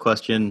answer his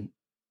question,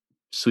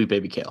 Sweet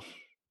Baby Kale.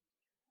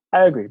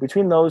 I agree.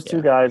 Between those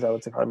two guys, I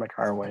would say probably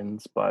McCarr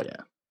wins. But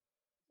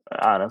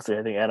honestly,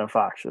 I think Adam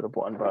Fox should have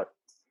won. But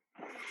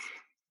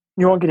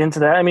you won't get into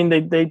that. I mean,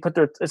 they put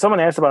someone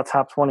asked about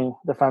top 20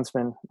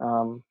 defensemen,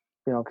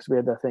 because we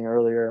had that thing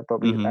earlier,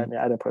 but I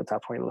didn't put a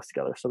top 20 list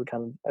together, so we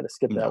kind of had to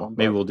skip that one.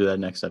 Maybe we'll do that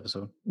next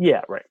episode.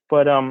 Yeah, right.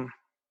 But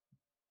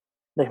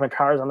like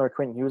McCarr's on there,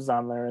 Quentin Hughes is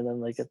on there, and then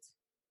like it's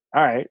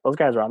all right. Those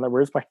guys are on there.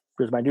 Where's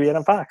my dude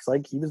Adam Fox?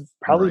 Like he was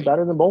probably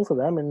better than both of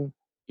them, and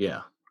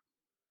it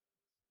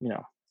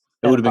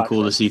would have been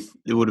cool to see.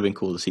 It would have been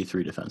cool to see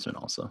 3 defensemen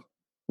also.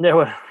 Yeah, it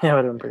would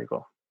have been pretty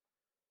cool.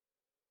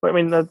 But I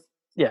mean,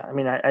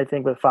 I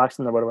think with Fox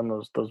in there would have been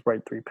those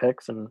right 3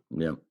 picks, and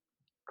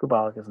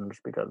Kubalik isn't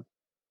just because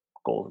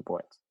goals and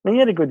points. I mean, he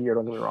had a good year.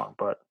 Don't get me wrong,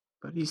 but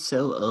he's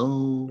so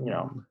old.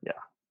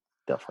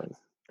 Definitely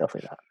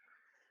not.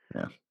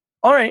 Yeah.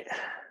 All right,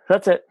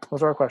 that's it.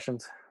 Those are our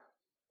questions.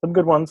 Some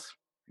good ones.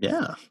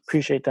 Yeah.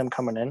 Appreciate them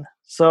coming in.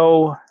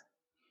 So,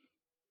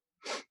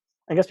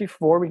 I guess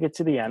before we get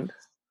to the end,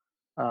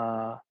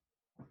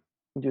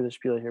 do the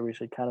spiel here. We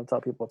should kind of tell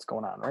people what's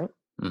going on, right?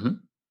 Mm-hmm.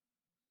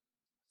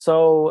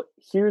 So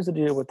here's the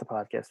deal with the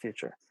podcast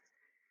feature.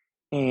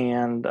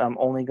 And I'm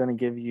only going to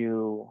give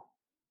you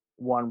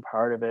one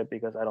part of it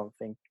because I don't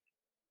think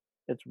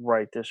it's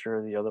right to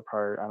share the other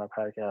part on a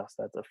podcast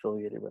that's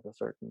affiliated with a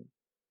certain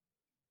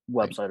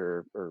website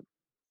or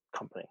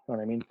company. You know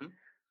what I mean? Mm-hmm.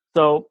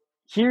 So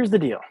here's the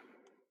deal.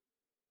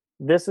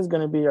 This is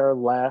going to be our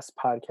last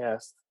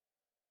podcast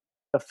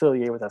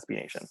affiliated with SB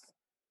Nation.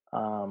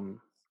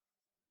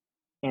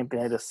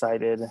 Anthony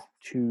decided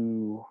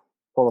to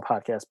pull the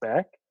podcast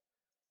back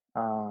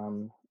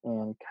and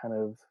kind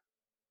of,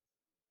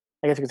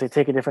 I guess you could say,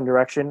 take a different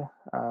direction.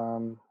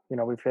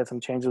 We've had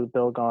some changes with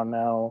Bill gone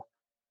now.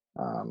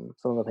 Some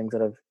of the things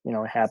that have,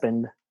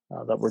 happened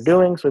that we're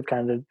doing. So we've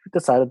kind of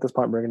decided at this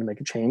point we're going to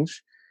make a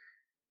change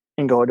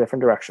and go a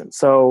different direction.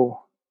 So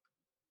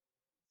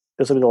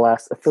this will be the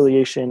last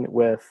affiliation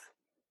with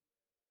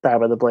Die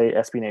by the Blade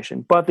SB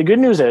Nation. But the good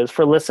news is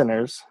for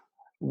listeners,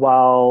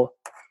 while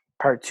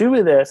part 2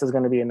 of this is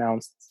going to be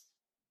announced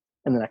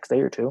in the next day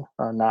or two,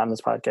 not on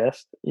this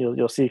podcast,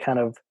 you'll see kind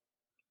of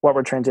what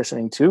we're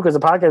transitioning to, because the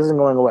podcast isn't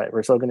going away.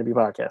 We're still going to be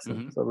podcasting.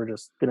 Mm-hmm. So we're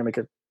just going to make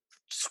a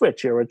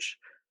switch here, which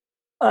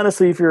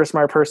honestly, if you're a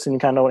smart person, you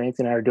kind of know what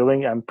Anthony and I are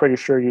doing. I'm pretty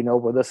sure you know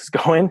where this is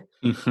going,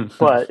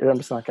 but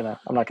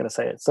I'm not going to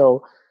say it.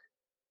 So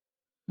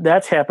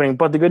that's happening.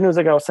 But the good news,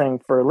 like I was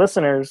saying, for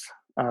listeners,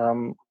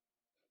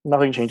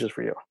 nothing changes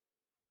for you.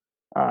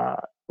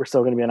 We're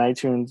still going to be on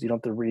iTunes. You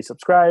don't have to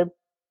resubscribe.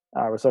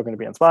 We're still going to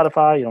be on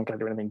Spotify. You don't got to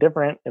do anything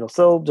different. It'll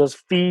still just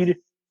feed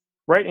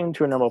right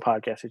into a normal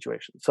podcast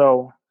situation.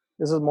 So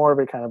this is more of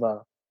a kind of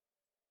a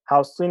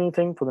house cleaning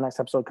thing. For the next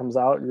episode comes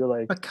out, you're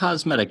like a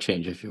cosmetic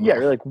change, if you will. Yeah,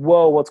 you're like,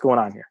 whoa, what's going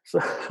on here? So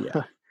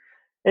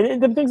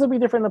And the things will be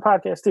different in the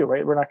podcast too,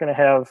 right? We're not going to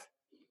have,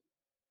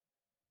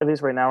 at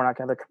least right now, we're not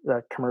going to have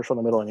the commercial in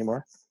the middle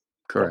anymore.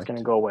 Correct. That's going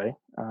to go away.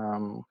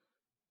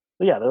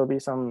 But yeah, there will be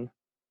some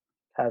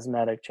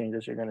cosmetic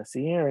changes you're going to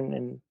see here,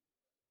 and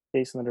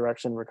based on the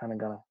direction we're kind of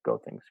going to go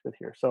things with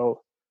here.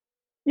 So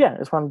yeah, I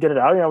just want to get it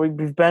out. You know,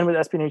 we've been with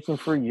SB Nation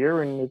for a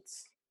year, and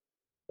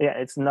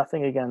it's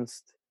nothing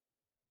against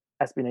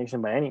SB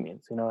Nation by any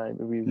means. You know,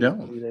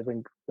 they've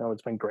been,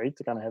 it's been great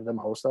to kind of have them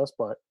host us,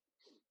 but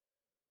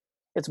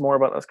it's more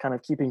about us kind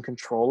of keeping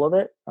control of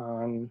it.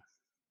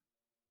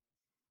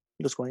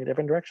 Just going a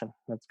different direction.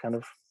 That's kind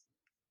of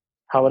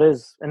how it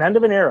is. An end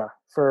of an era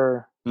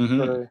for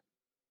Beyond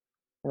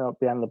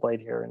the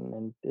Blade here,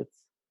 and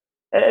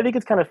I think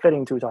it's kind of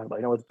fitting to talk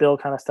about. With Bill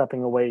kind of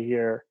stepping away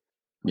here,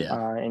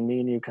 and me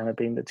and you kind of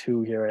being the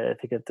two here. I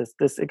think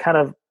it kind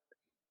of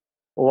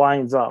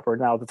lines up, or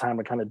now at the time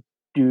to kind of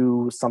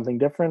do something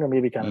different, or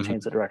maybe kind of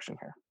change the direction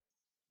here.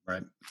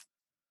 Right.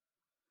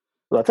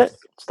 So that's it.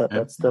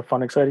 That's the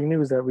fun, exciting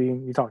news that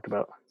we talked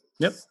about.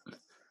 Yep. I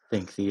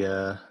think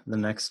the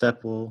next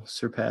step will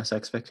surpass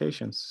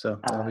expectations. So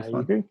that'll be fun. I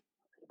agree.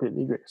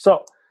 Completely agree.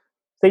 So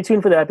stay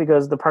tuned for that,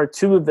 because the part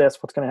 2 of this,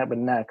 what's going to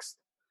happen next,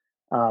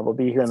 will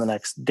be here in the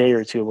next day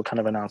or two. We'll kind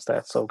of announce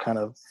that. So kind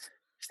of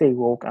stay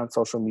woke on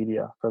social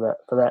media for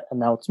that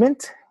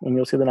announcement, and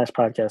you'll see the next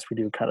podcast we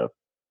do. Kind of,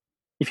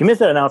 if you miss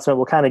that announcement,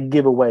 we'll kind of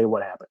give away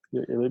what happened.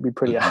 It would be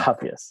pretty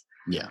obvious.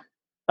 Yeah.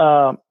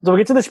 So we'll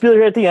get to the spiel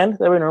here at the end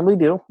that we normally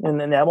do, and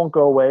then that won't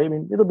go away. I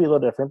mean, it'll be a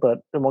little different, but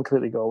it won't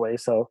completely go away.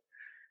 So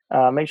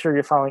make sure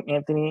you're following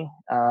Anthony.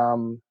 I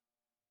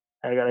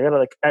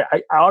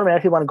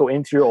automatically want to go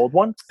into your old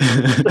one.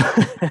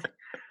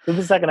 This is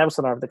the second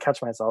episode I have to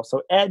catch myself.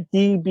 So at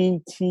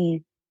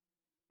DBTB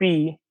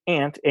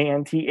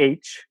ANTH,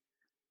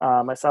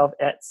 myself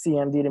at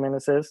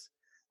DeDominicis,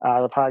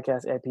 the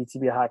podcast at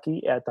PTB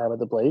Hockey, at Dive of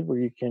the Blade, where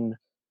you can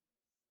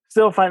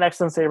still find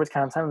excellent Sabres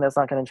content, and that's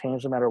not going to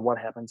change no matter what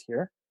happens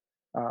here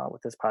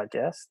with this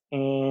podcast.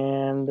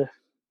 And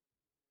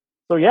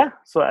so,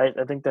 I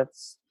think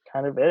that's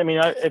kind of it. I mean,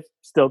 I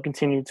still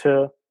continue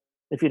to,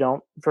 if you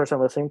don't, first time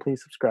listening,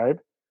 please subscribe.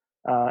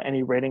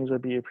 Any ratings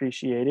would be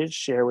appreciated.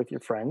 Share with your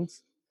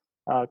friends.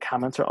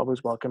 Comments are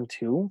always welcome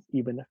too,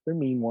 even if they're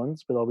mean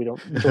ones, but we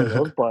don't enjoy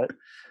those. But,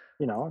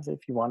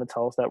 if you want to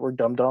tell us that we're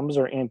dum-dums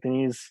or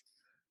Anthony's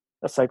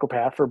a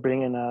psychopath for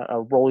bringing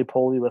a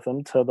roly-poly with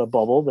him to the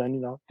bubble,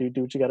 then,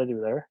 do what you got to do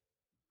there.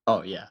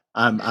 Oh yeah.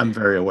 I'm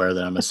very aware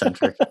that I'm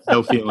eccentric.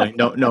 No feeling,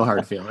 no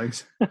hard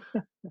feelings.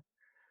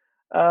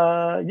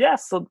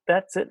 So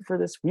that's it for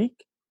this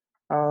week.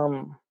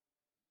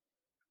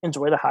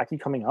 Enjoy the hockey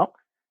coming up.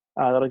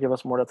 That'll give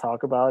us more to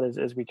talk about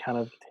as we kind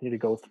of continue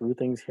to go through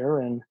things here.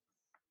 And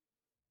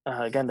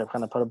again, to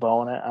kind of put a bow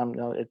on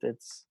it,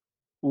 it's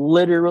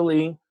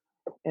literally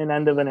an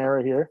end of an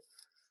era here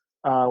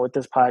with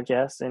this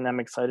podcast, and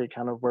I'm excited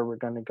kind of where we're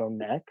going to go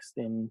next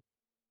and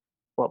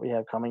what we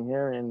have coming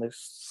here, and this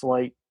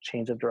slight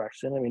change of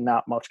direction. I mean,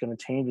 not much going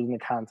to change in the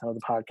content of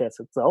the podcast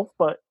itself,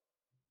 but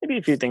maybe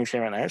a few things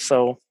here and there.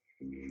 So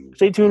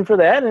stay tuned for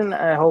that, and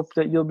I hope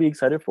that you'll be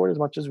excited for it as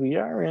much as we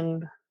are.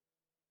 And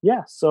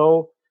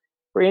so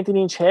for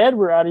Anthony and Chad,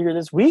 we're out of here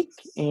this week,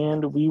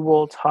 and we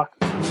will talk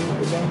to you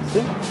again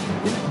soon.